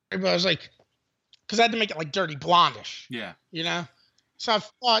spray, but I was like, because I had to make it like dirty blondish. Yeah. So I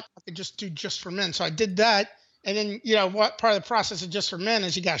thought I could just do just for men. So I did that. And then, what part of the process of just for men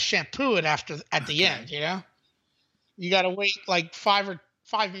is you got to shampoo it at the end, You got to wait like 5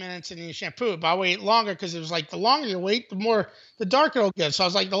 minutes and then you shampoo it. But I wait longer because it was like the longer you wait, the darker it'll get. So I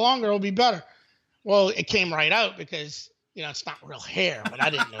was like, the longer it'll be better. Well, it came right out because, it's not real hair, but I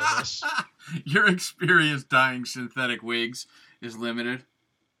didn't know this. Your experience dyeing synthetic wigs is limited.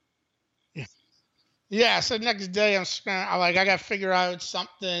 Yeah, so next day I got to figure out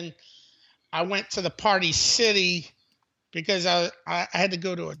something. I went to the Party City because I had to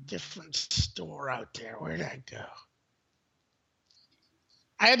go to a different store out there. Where did I go?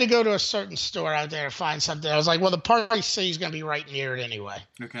 I had to go to a certain store out there to find something. I was like, well, the Party City is going to be right near it anyway.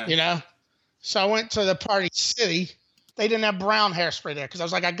 Okay. So I went to the Party City. They didn't have brown hairspray there because I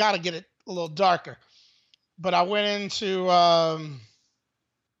was like, I got to get it a little darker. But I went into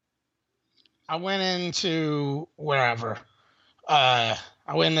wherever. I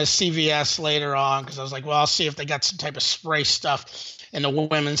went into CVS later on because I was like, well, I'll see if they got some type of spray stuff in the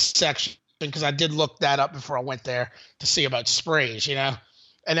women's section. because I did look that up before I went there to see about sprays, you know.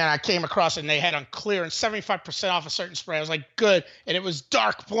 And then I came across it, and they had on clearance 75% off a certain spray. I was like, good. And it was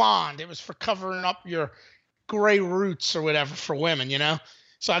dark blonde. It was for covering up your gray roots or whatever for women, you know.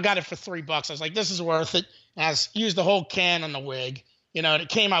 So I got it for $3. I was like, this is worth it. And I used the whole can on the wig, you know, and it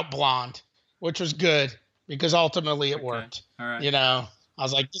came out blonde, which was good because ultimately it worked. All right. You know, I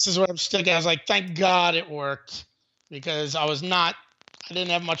was like, this is what I'm sticking. I was like, thank God it worked because I didn't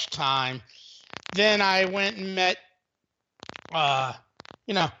have much time. Then I went and met,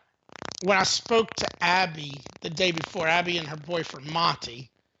 you know, when I spoke to Abby the day before, Abby and her boyfriend Monty,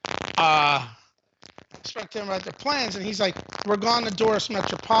 I spoke to him about their plans, and he's like, we're going to Doris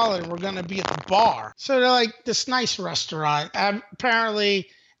Metropolitan. We're going to be at the bar. So they're like this nice restaurant. Apparently,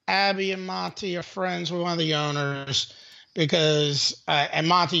 Abby and Monty are friends with one of the owners because, and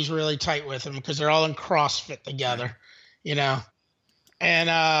Monty's really tight with him because they're all in CrossFit together, you know.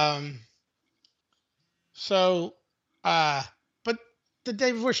 And but the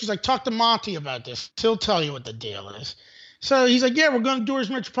day before, she's like, talk to Monty about this. He'll tell you what the deal is. So he's like, yeah, we're going to Doors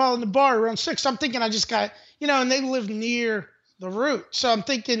Metropolitan bar around 6. I'm thinking I just got, you know, and they live near the route. So I'm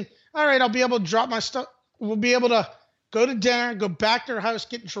thinking, all right, I'll be able to drop my stuff. We'll be able to go to dinner, go back to her house,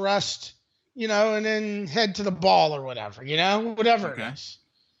 get dressed, you know, and then head to the ball or whatever, you know, whatever it is,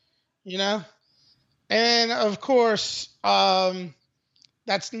 you know. And, of course,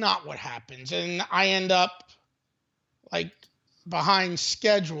 that's not what happens. And I end up, like, behind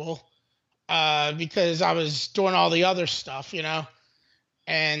schedule because I was doing all the other stuff, you know.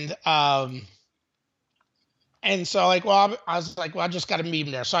 And so, like, well, I was like, well, I just got to meet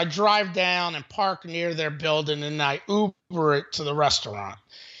him there. So I drive down and park near their building, and I Uber it to the restaurant,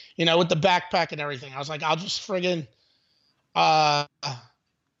 you know, with the backpack and everything. I was like, I'll just friggin',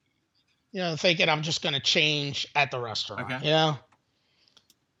 you know, thinking I'm just going to change at the restaurant, you know.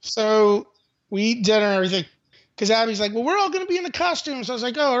 So we eat dinner and everything. Because Abby's like, well, we're all going to be in the costumes. So I was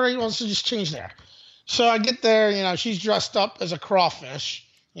like, oh, all right, well, so just change there. So I get there, you know, she's dressed up as a crawfish,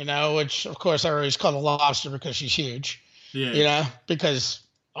 you know, which, of course, I always call a lobster because she's huge, you know, because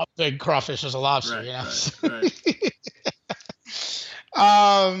a big crawfish is a lobster, you know.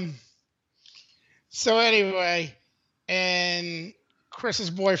 Right. So anyway, and Chris's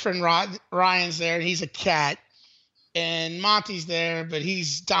boyfriend, Ryan's there, and he's a cat. And Monty's there, but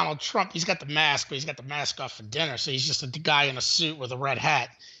he's Donald Trump. He's got the mask, but he's got the mask off for dinner. So he's just a guy in a suit with a red hat.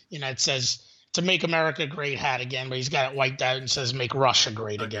 You know, it says, to make America great hat again, but he's got it wiped out and says, make Russia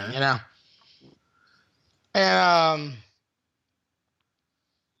great again, you know? And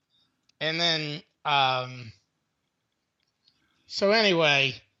then, so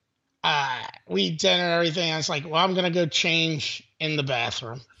anyway, we eat dinner and everything. I was like, well, I'm going to go change in the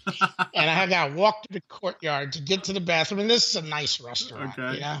bathroom. And I got to walk to the courtyard to get to the bathroom. And this is a nice restaurant,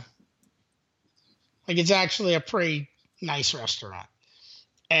 you know? Like, it's actually a pretty nice restaurant.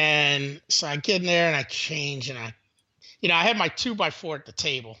 And so I get in there and I change and I had my 2x4 at the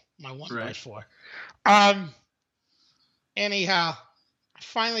table, my 1x4. Anyhow, I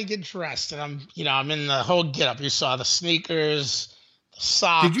finally get dressed and I'm in the whole get up. You saw the sneakers, the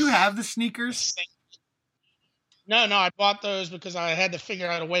socks. Did you have the sneakers? No, I bought those because I had to figure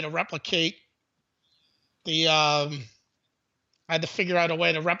out a way to replicate the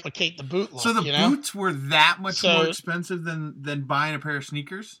boot look. So the you know? boots were that much more expensive than buying a pair of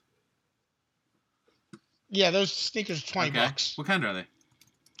sneakers? Yeah, those sneakers are $20. What kind are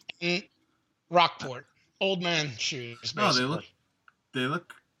they? Rockport. Old man shoes, basically. Oh, they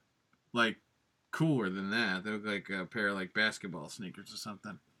look like cooler than that. They look like a pair of like basketball sneakers or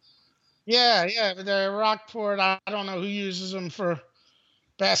something. Yeah, but they're Rockport. I don't know who uses them for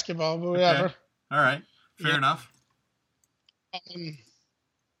basketball, but whatever. Okay. All right. Fair enough.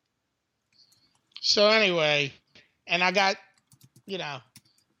 So anyway, and I got,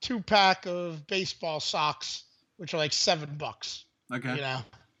 2-pack of baseball socks, which are like $7. Okay. You know,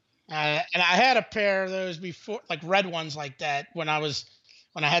 and I had a pair of those before, like red ones like that, when I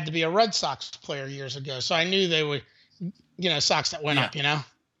had to be a Red Sox player years ago. So I knew they were, socks that went up, you know.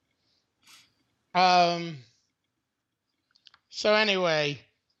 So anyway,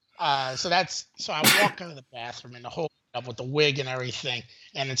 so I walk out of the bathroom in the whole up with the wig and everything,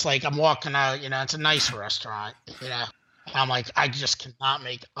 and it's like I'm walking out, it's a nice restaurant, and I'm like, I just cannot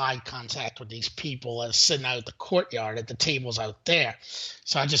make eye contact with these people that are sitting out at the courtyard at the tables out there.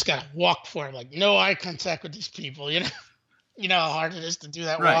 So I just gotta walk for it, like no eye contact with these people, you know how hard it is to do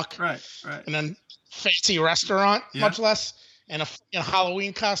that walk. Right. And then fancy restaurant, much less, and a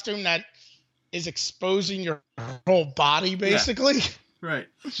Halloween costume that is exposing your whole body, basically. Yeah. Right.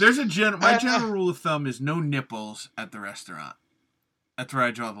 There's my general rule of thumb is no nipples at the restaurant. That's where I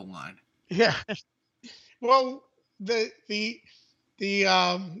draw the line. Yeah. Well, the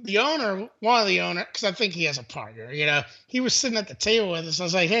owner, one of the owner, because I think he has a partner. He was sitting at the table with us. I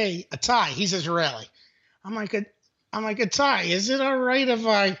was like, "Hey, Atai," he's Israeli. I'm like, Atai, is it all right if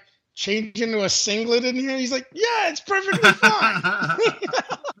I change into a singlet in here? He's like, "Yeah, it's perfectly fine."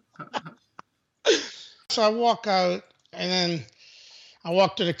 So I walk out, and then I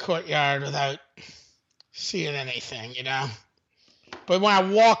walk to the courtyard without seeing anything. But when I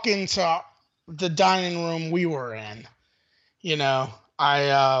walk into the dining room we were in,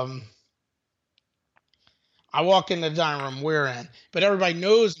 I walk in the dining room we're in, but everybody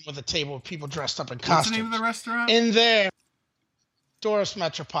knows I'm with a table of people dressed up in costumes. What's the name of the restaurant? In there, Doris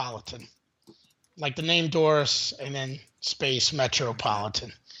Metropolitan. Like the name Doris and then space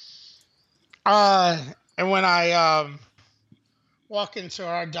Metropolitan. And when I walk into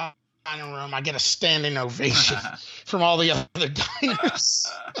our dining room, I get a standing ovation from all the other diners.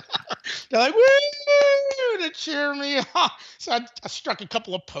 They're like, "Woo!" to cheer me on. So I struck a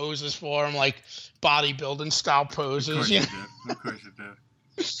couple of poses for them, like bodybuilding style poses. Of course you did. Of course you did.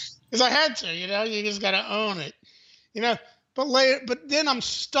 Because I had to, you just got to own it. But then I'm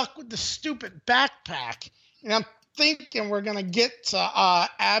stuck with the stupid backpack. And I'm thinking we're going to get to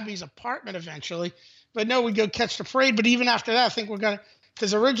Abby's apartment eventually. But no, we go catch the parade. But even after that, I think we're going to,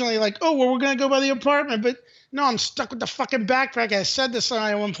 because originally we're going to go by the apartment. But no, I'm stuck with the fucking backpack. I said this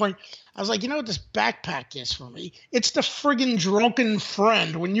at one point. I was like, you know what this backpack is for me? It's the friggin' drunken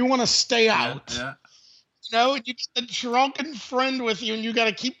friend when you want to stay out. Yeah. You get the drunken friend with you and you got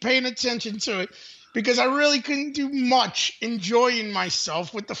to keep paying attention to it. Because I really couldn't do much enjoying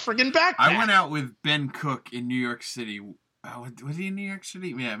myself with the friggin' backpack. I went out with Ben Cook in New York City. Was he in New York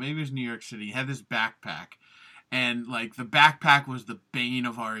City? Yeah, maybe it was New York City. He had this backpack. And, the backpack was the bane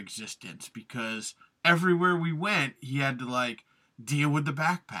of our existence. Because everywhere we went, he had to, deal with the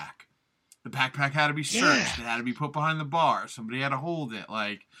backpack. The backpack had to be searched. Yeah. It had to be put behind the bar. Somebody had to hold it.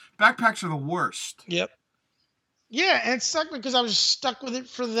 Backpacks are the worst. Yep. Yeah, and it sucked because I was stuck with it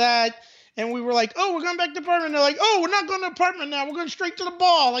for that. And we were like, "Oh, we're going back to the apartment." They're like, "Oh, we're not going to the apartment now. We're going straight to the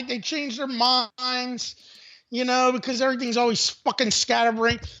ball." They changed their minds, because everything's always fucking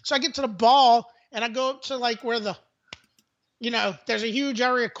scatterbrained. So I get to the ball, and I go up to, where the, there's a huge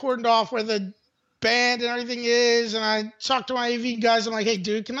area cordoned off where the band and everything is. And I talk to my AV guys. I'm like, "Hey,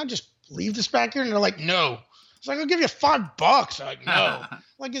 dude, can I just leave this back here?" And they're like, "No." It's like, "I'll give you $5." I'm like, "No."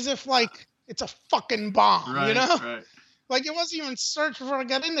 As if, it's a fucking bomb, Right. It wasn't even searched before I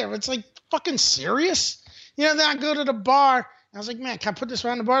got in there. It's fucking serious? Then I go to the bar. And I was like, "Man, can I put this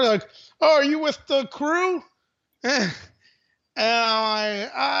around the bar?" They're like, "Oh, are you with the crew?" And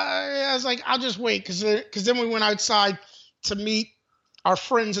I was like, "I'll just wait." Because then we went outside to meet our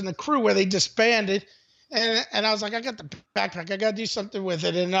friends in the crew where they disbanded. And I was like, "I got the backpack. I got to do something with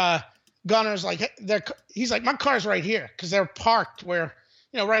it." And Gunner's like, he's like, "My car's right here." Because they're parked where,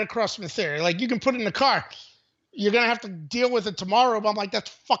 right across from the theater. You can put it in the car. You're going to have to deal with it tomorrow. But I'm like, "That's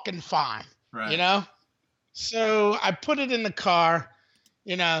fucking fine." Right. So I put it in the car,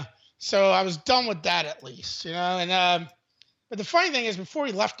 so I was done with that at least, and but the funny thing is before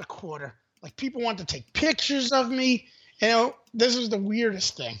we left the quarter, people wanted to take pictures of me. This was the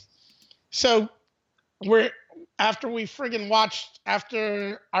weirdest thing. So after we friggin' watched,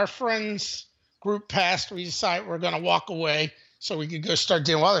 after our friends group passed, we decided we're going to walk away so we could go start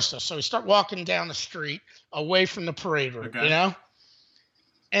doing other stuff. So we start walking down the street away from the parade route, okay.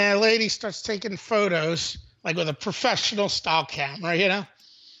 And a lady starts taking photos, with a professional style camera,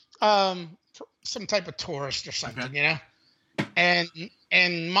 some type of tourist or something,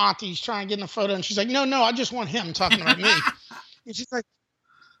 And Monty's trying to get in a photo, and she's like, no, I just want him talking about me. And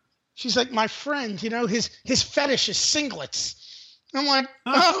she's like, "My friend, his fetish is singlets." I'm like,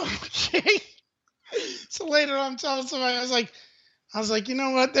 "Oh, gee." So later I'm telling somebody, I was like, "You know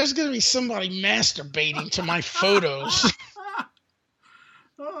what? There's going to be somebody masturbating to my photos."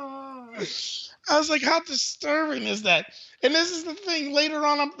 I was like, "How disturbing is that?" And this is the thing, later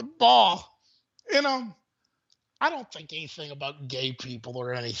on up the ball, I don't think anything about gay people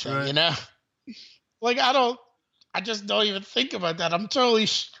or anything, right. I just don't even think about that.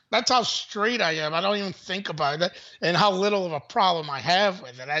 That's how straight I am. I don't even think about it and how little of a problem I have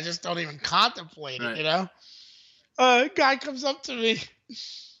with it. I just don't even contemplate it, A guy comes up to me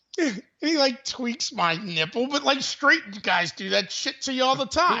and he tweaks my nipple, but straight guys do that shit to you all the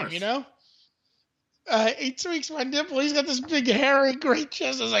time, He tweaks my nipple. He's got this big hairy great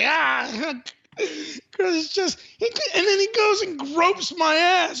chest. I was like, because it's just, and then he goes and gropes my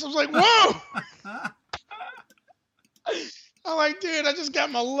ass. I was like, "Whoa." I'm like, "Dude, I just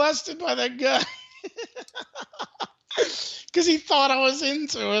got molested by that guy." Because he thought I was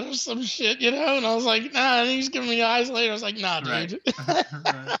into it or some shit, you know? And I was like, nah. And he's giving me eyes later. I was like, nah, dude.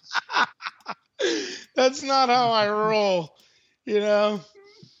 Right. That's not how I roll, you know?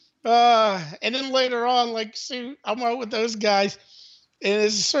 And then later on, like, see, I'm out with those guys. And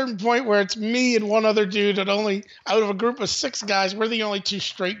there's a certain point where it's me and one other dude, and only out of a group of 6 guys, we're the only 2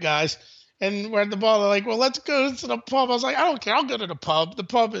 straight guys. And we're at the bar. They're like, well, let's go to the pub. I was like, I don't care. I'll go to the pub. The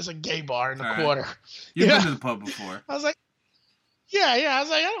pub is a gay bar in the quarter. You've been to the pub before. I was like, yeah. I was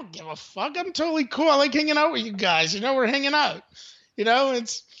like, I don't give a fuck. I'm totally cool. I like hanging out with you guys. You know, we're hanging out. You know,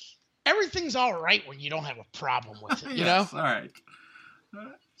 everything's all right when you don't have a problem with it. You know? All right.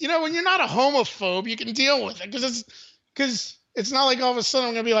 You know, when you're not a homophobe, you can deal with it. Because it's not like all of a sudden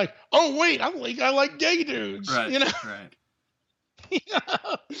I'm going to be like, oh, wait, I like gay dudes. Right, you know? Right.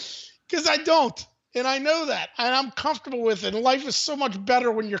 Because I don't. And I know that. And I'm comfortable with it. And life is so much better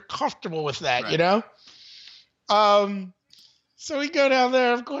when you're comfortable with that, right. You know? So we go down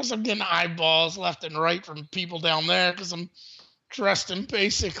there. Of course, I'm getting eyeballs left and right from people down there because I'm dressed in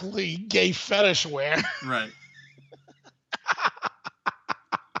basically gay fetish wear. Right.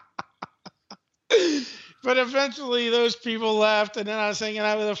 But eventually those people left, and then I was hanging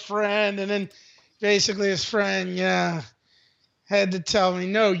out with a friend, and then basically his friend, had to tell me,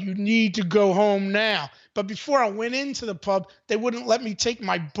 no, you need to go home now. But before I went into the pub, they wouldn't let me take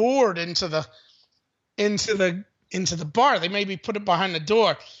my board into the bar. They made me put it behind the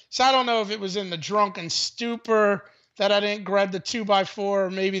door. So I don't know if it was in the drunken stupor that I didn't grab the 2x4, or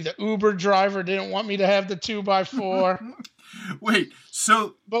maybe the Uber driver didn't want me to have the 2x4. Wait,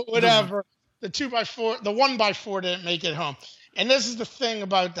 so... But whatever. The 2x4, the 1x4 didn't make it home. And this is the thing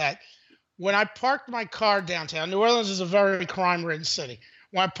about that. When I parked my car downtown, New Orleans is a very crime-ridden city.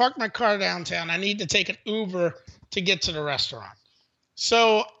 When I parked my car downtown, I need to take an Uber to get to the restaurant.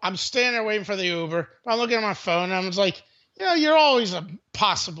 So I'm standing there waiting for the Uber. I'm looking at my phone, and I was like, you're always a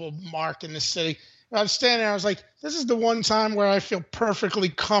possible mark in this city. And I'm standing there, I was like, this is the one time where I feel perfectly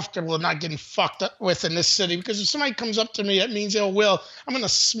comfortable and not getting fucked up with in this city. Because if somebody comes up to me, that means ill will. I'm going to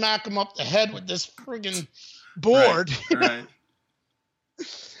smack them up the head with this friggin' board. Right.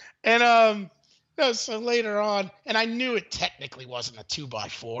 And so later on, and I knew it technically wasn't a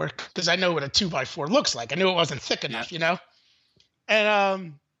 2x4 because I know what a 2x4 looks like. I knew it wasn't thick enough, you know?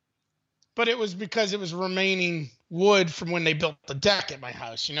 And, but it was because it was remaining wood from when they built the deck at my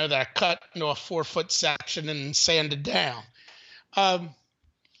house, that I cut into a 4-foot section and sanded down. I'm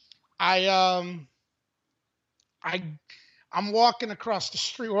walking across the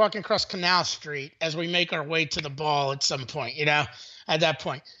street, walking across Canal Street as we make our way to the ball at some point, at that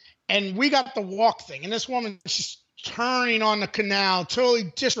point. And we got the walk thing. And this woman, she's turning on the canal,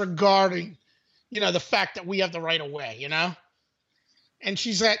 totally disregarding, the fact that we have the right of way, And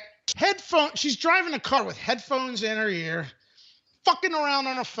she's she's driving a car with headphones in her ear, fucking around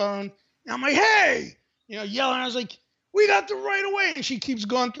on her phone. And I'm like, hey, yelling. I was like, we got the right of way. And she keeps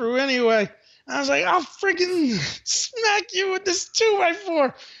going through anyway. And I was like, I'll freaking smack you with this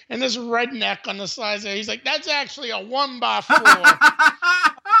 2x4. And this redneck on the side there, he's like, that's actually a 1x4.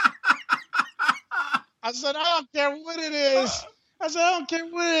 I said, I don't care what it is.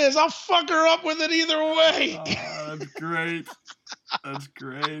 I'll fuck her up with it either way. Oh, that's great. That's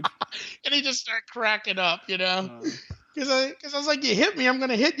great. And he just started cracking up, Because I was like, you hit me, I'm going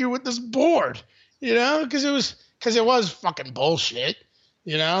to hit you with this board, Because it was fucking bullshit.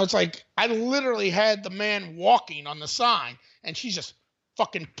 It's like I literally had the man walking on the sign, and she's just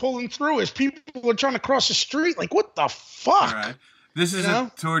fucking pulling through as people were trying to cross the street. Like, what the fuck? All right. This is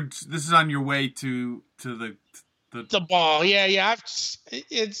this is on your way to the ball. Yeah.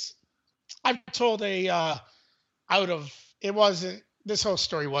 I've told this whole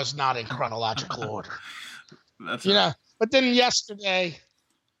story was not in chronological order. That's But then yesterday,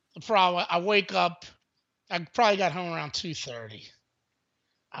 I wake up. I probably got home around 2:30.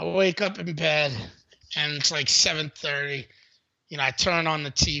 I wake up in bed, and it's like 7:30. I turn on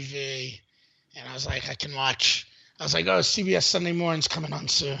the TV, and I was like, I can watch. I was like, oh, CBS Sunday Morning's coming on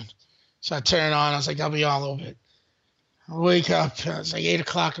soon. So I turn it on. I was like, I'll be all over it. I wake up. It was like 8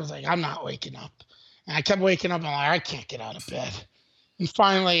 o'clock. I was like, I'm not waking up. And I kept waking up. I'm like, I can't get out of bed. And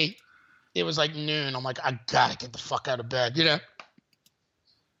finally, it was like noon. I'm like, I got to get the fuck out of bed,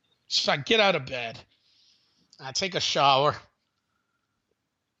 So I get out of bed. And I take a shower.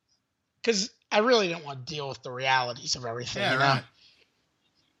 Because I really didn't want to deal with the realities of everything, Right.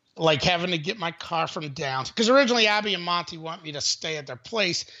 Like having to get my car from down. Because originally Abby and Monty want me to stay at their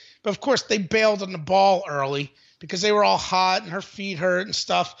place. But, of course, they bailed on the ball early because they were all hot and her feet hurt and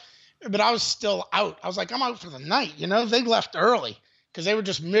stuff. But I was still out. I was like, I'm out for the night, They left early because they were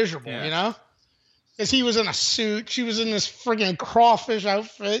just miserable, because he was in a suit. She was in this friggin' crawfish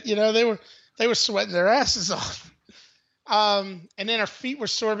outfit. You know, they were sweating their asses off. And then her feet were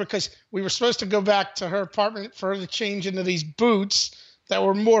sore because we were supposed to go back to her apartment for her to change into these boots that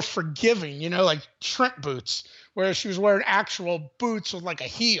were more forgiving, you know, like shrimp boots, whereas she was wearing actual boots with like a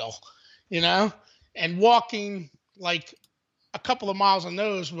heel, you know, and walking like a couple of miles on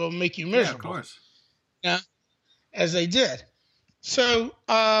those will make you miserable. Yeah, of course. Yeah, as they did. So,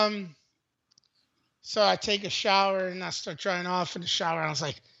 so I take a shower and I start drying off in the shower. And I was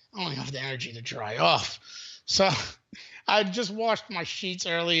like, I don't have the energy to dry off. So I just washed my sheets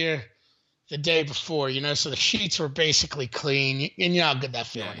earlier the day before, you know, so the sheets were basically clean. And you know how good that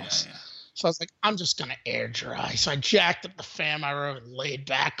feeling is. Yeah. So I was like, I'm just going to air dry. So I jacked up the fan I wrote and laid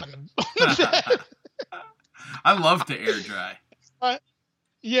back on the bed. I love to air dry.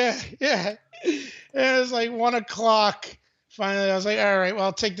 Yeah. And it was like 1 o'clock. Finally, I was like, all right, well,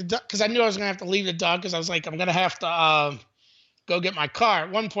 I'll take the dog. Because I knew I was going to have to leave the dog because I was like, I'm going to have to go get my car.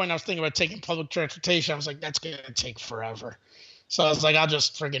 At one point, I was thinking about taking public transportation. I was like, that's going to take forever. So I was like, I'll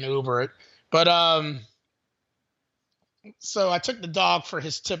just friggin' Uber it. But so I took the dog for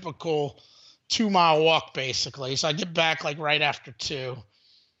his typical 2-mile walk, basically. So I get back like right after 2.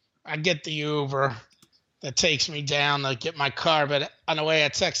 I get the Uber that takes me down to get my car. But on the way, I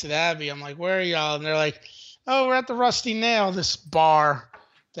texted Abby. I'm like, where are y'all? And they're like, oh, we're at the Rusty Nail, this bar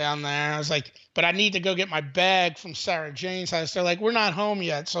down there. I was like, but I need to go get my bag from Sarah Jane's house. They're like, we're not home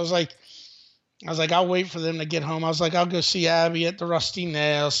yet. So I was like, I'll wait for them to get home. I was like, I'll go see Abby at the Rusty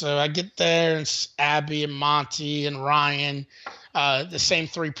Nail. So I get there, and it's Abby and Monty and Ryan, the same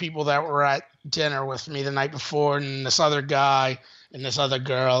 3 people that were at dinner with me the night before, and this other guy and this other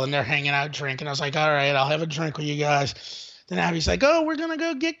girl, and they're hanging out drinking. I was like, all right, I'll have a drink with you guys. Then Abby's like, oh, we're going to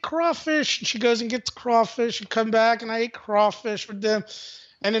go get crawfish. And she goes and gets crawfish and come back, and I ate crawfish with them.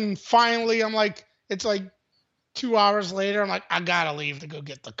 And then finally, I'm like, it's like 2 hours later, I'm like, I got to leave to go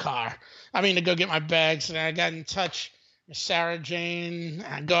get the car. To go get my bags. And I got in touch with Sarah Jane.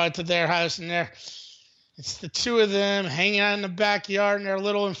 I go out to their house, and it's the 2 of them hanging out in the backyard in their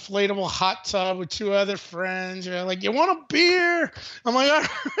little inflatable hot tub with 2 other friends. They're like, you want a beer? I'm like, all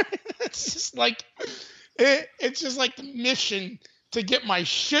right. It's just like, it's just like the mission to get my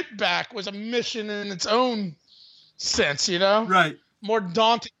shit back was a mission in its own sense, you know? Right. More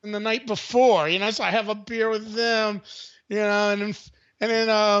daunting than the night before, you know? So I have a beer with them, you know, and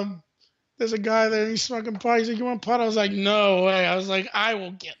then there's a guy there, and he's smoking pot. He's like, you want pot? I was like, no way. I was like, I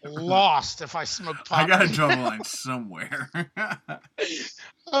will get lost if I smoke pot. I got to draw the line somewhere. I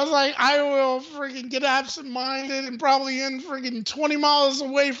was like, I will freaking get absent-minded and probably end freaking 20 miles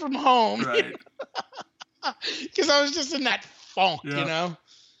away from home. Right. Because I was just in that funk, you know?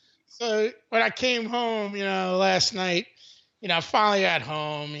 So when I came home, you know, last night, you know, I finally got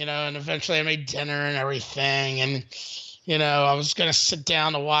home, you know, and eventually I made dinner and everything. And, you know, I was going to sit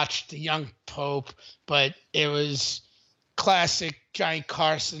down to watch The Young Pope, but it was classic Johnny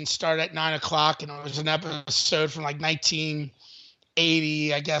Carson, started at 9 o'clock, and it was an episode from like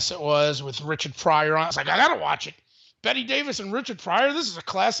 1980, I guess it was, with Richard Pryor on. I was like, I got to watch it. Betty Davis and Richard Pryor, this is a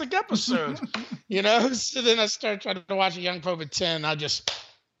classic episode, you know? So then I started trying to watch The Young Pope at 10, and I just,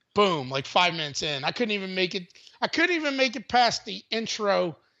 boom, like 5 minutes in. I couldn't even make it past the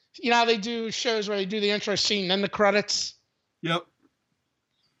intro. You know how they do shows where they do the intro scene and then the credits? Yep.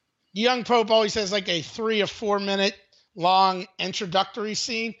 Young Pope always has like a 3 or 4 minute long introductory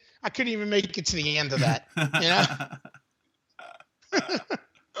scene. I couldn't even make it to the end of that, you know?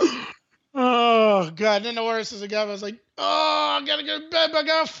 Oh, God. Then the worst is the guy was like, oh, I got to go to bed, but I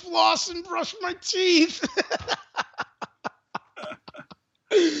got to floss and brush my teeth.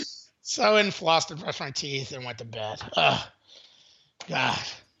 So I went and flossed and brushed my teeth and went to bed. Oh, God.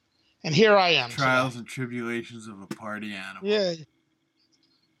 And here I am. Trials and tribulations of a party animal. Yeah.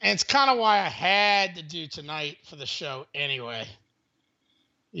 And it's kind of why I had to do tonight for the show anyway.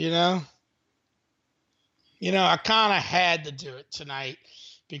 You know? I kind of had to do it tonight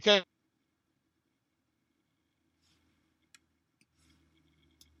because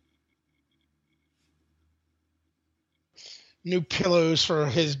new pillows for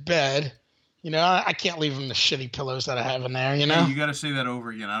his bed. You know, I can't leave him the shitty pillows that I have in there, you know? Hey, you got to say that over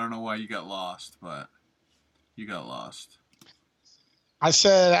again. I don't know why you got lost, but you got lost. I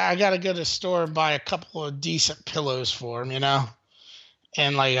said I got to go to the store and buy a couple of decent pillows for him, you know?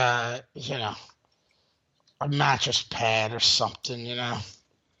 And like, you know, a mattress pad or something, you know?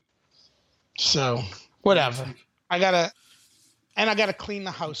 So, whatever. I got to clean the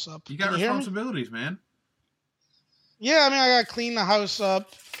house up. You got responsibilities, man. Yeah, I got to clean the house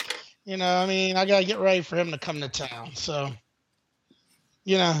up. You know, I got to get ready for him to come to town. So,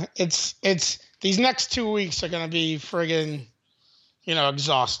 it's these next 2 weeks are going to be friggin',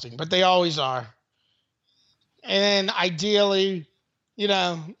 exhausting, but they always are. And then ideally,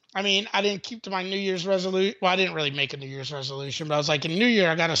 I didn't keep to my New Year's resolution. Well, I didn't really make a New Year's resolution, but I was like, in New Year,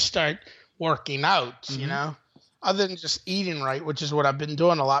 I got to start working out, other than just eating right, which is what I've been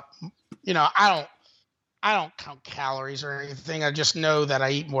doing a lot. I don't count calories or anything. I just know that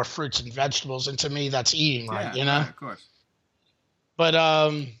I eat more fruits and vegetables, and to me, that's eating right, Yeah, of course. But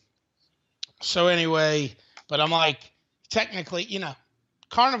so anyway, but I'm like, technically,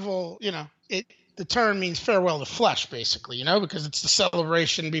 carnival, the term means farewell to flesh, basically, because it's the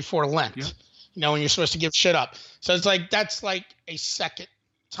celebration before Lent, when you're supposed to give shit up. So it's like, that's like a second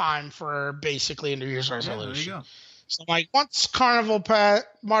time for basically a New Year's resolution. There you go. So like, once Carnival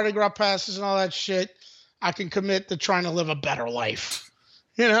Mardi Gras passes and all that shit, I can commit to trying to live a better life,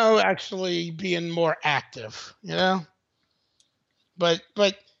 actually being more active, But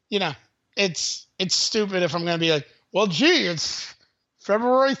it's stupid if I'm going to be like, well, gee, it's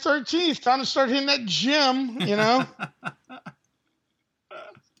February 13th, time to start hitting that gym,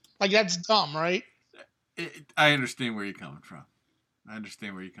 Like, that's dumb, right? I understand where you're coming from.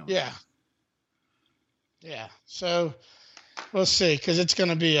 Yeah. So we'll see, because it's going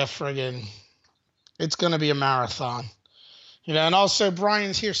to be a marathon. And also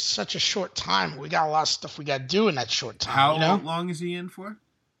Brian's here such a short time. We got a lot of stuff we got to do in that short time. How long is he in for?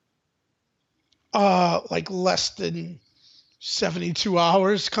 Like less than 72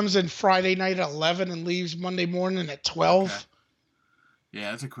 hours. Comes in Friday night at 11 and leaves Monday morning at 12. Okay.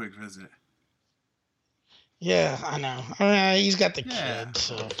 Yeah, that's a quick visit. Yeah, I know. I mean, he's got the kid,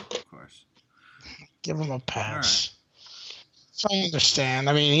 so of course. Give him a pass. So I understand.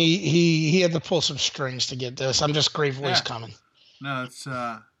 I mean, he had to pull some strings to get this. I'm just grateful he's coming. No, that's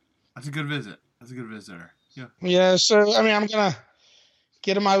a good visit. That's a good visitor. Yeah. Yeah. So I mean, I'm gonna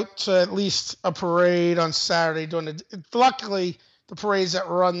get him out to at least a parade on Saturday. Luckily, the parades that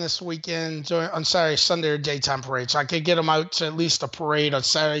run this weekend on Saturday, Sunday are daytime parades. So I could get him out to at least a parade on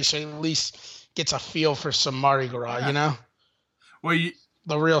Saturday, so he at least gets a feel for some Mardi Gras. Well,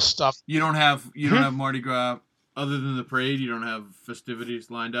 the real stuff. You don't have Mardi Gras. Other than the parade, you don't have festivities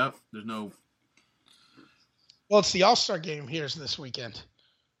lined up? There's no... Well, it's the All-Star game here this weekend.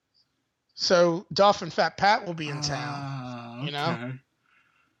 So Duff and Fat Pat will be in town, okay.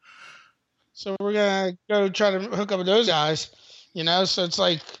 So we're going to go try to hook up with those guys, So it's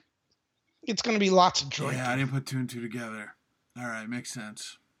like, it's going to be lots of drinking. Yeah, I didn't put two and two together. All right, makes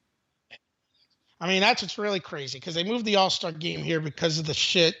sense. I mean, that's what's really crazy, because they moved the All-Star game here because of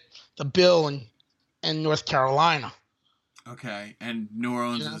the bill in North Carolina. Okay, and New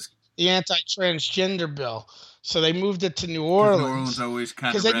Orleans is... The anti-transgender bill. So they moved it to New Orleans. New Orleans always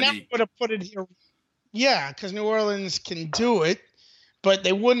kind of ready. Because they never would have put it here. Yeah, because New Orleans can do it, but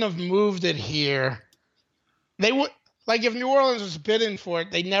they wouldn't have moved it here. They would... Like, if New Orleans was bidding for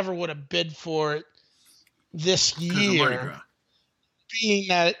it, they never would have bid for it this year. Mardi Gras. Being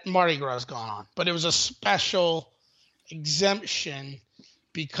that Mardi Gras is going on. But it was a special exemption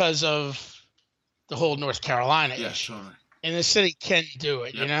because of the whole North Carolina issue. Totally. And the city can do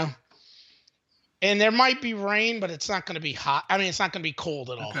it, And there might be rain, but it's not going to be hot. I mean, it's not going to be cold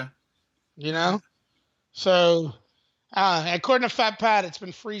at all. Okay. So, according to Fat Pat, it's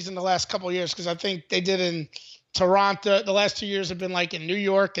been freezing the last couple of years, because I think they did in Toronto. The last 2 years have been like in New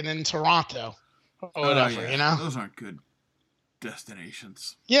York and then Toronto or whatever, Those aren't good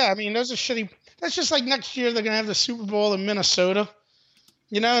destinations. Yeah, I mean, those are shitty. That's just like next year they're going to have the Super Bowl in Minnesota.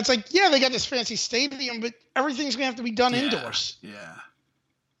 It's like, yeah, they got this fancy stadium, but everything's going to have to be done indoors. Yeah.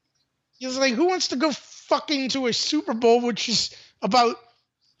 It's like, who wants to go fucking to a Super Bowl, which is about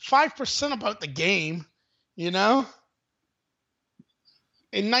 5% about the game, And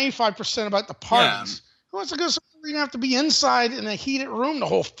 95% about the parties. Yeah. Who wants to go somewhere where you have to be inside in a heated room the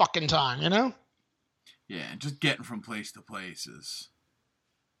whole fucking time, Yeah, and just getting from place to place is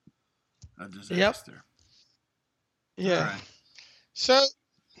a disaster. Yep. Yeah. Right.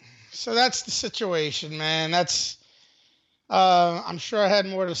 So that's the situation, man. That's I'm sure I had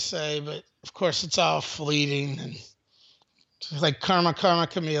more to say, but of course it's all fleeting, and it's like karma,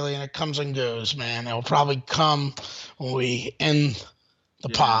 chameleon. It comes and goes, man. It'll probably come when we end the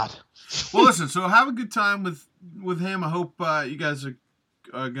pod. Well, listen. So have a good time with him. I hope you guys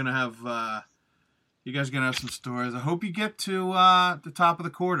are gonna have some stories. I hope you get to the top of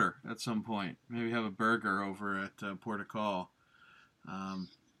the quarter at some point. Maybe have a burger over at Port of Call.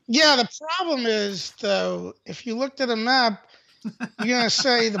 Yeah, the problem is, though, if you looked at a map, you're going to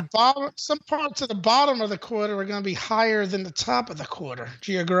say some parts of the bottom of the quarter are going to be higher than the top of the quarter,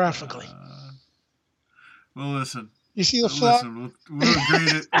 geographically. Well, listen, You see the flaw? Listen,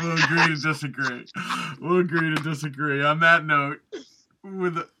 we'll agree to disagree. We'll agree to disagree. On that note,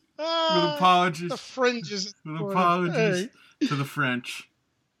 with apologies, the fringes. With apologies to the French.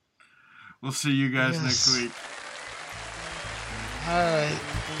 We'll see you guys next week. All right.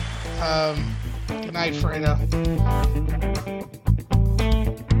 Good night, Fredo.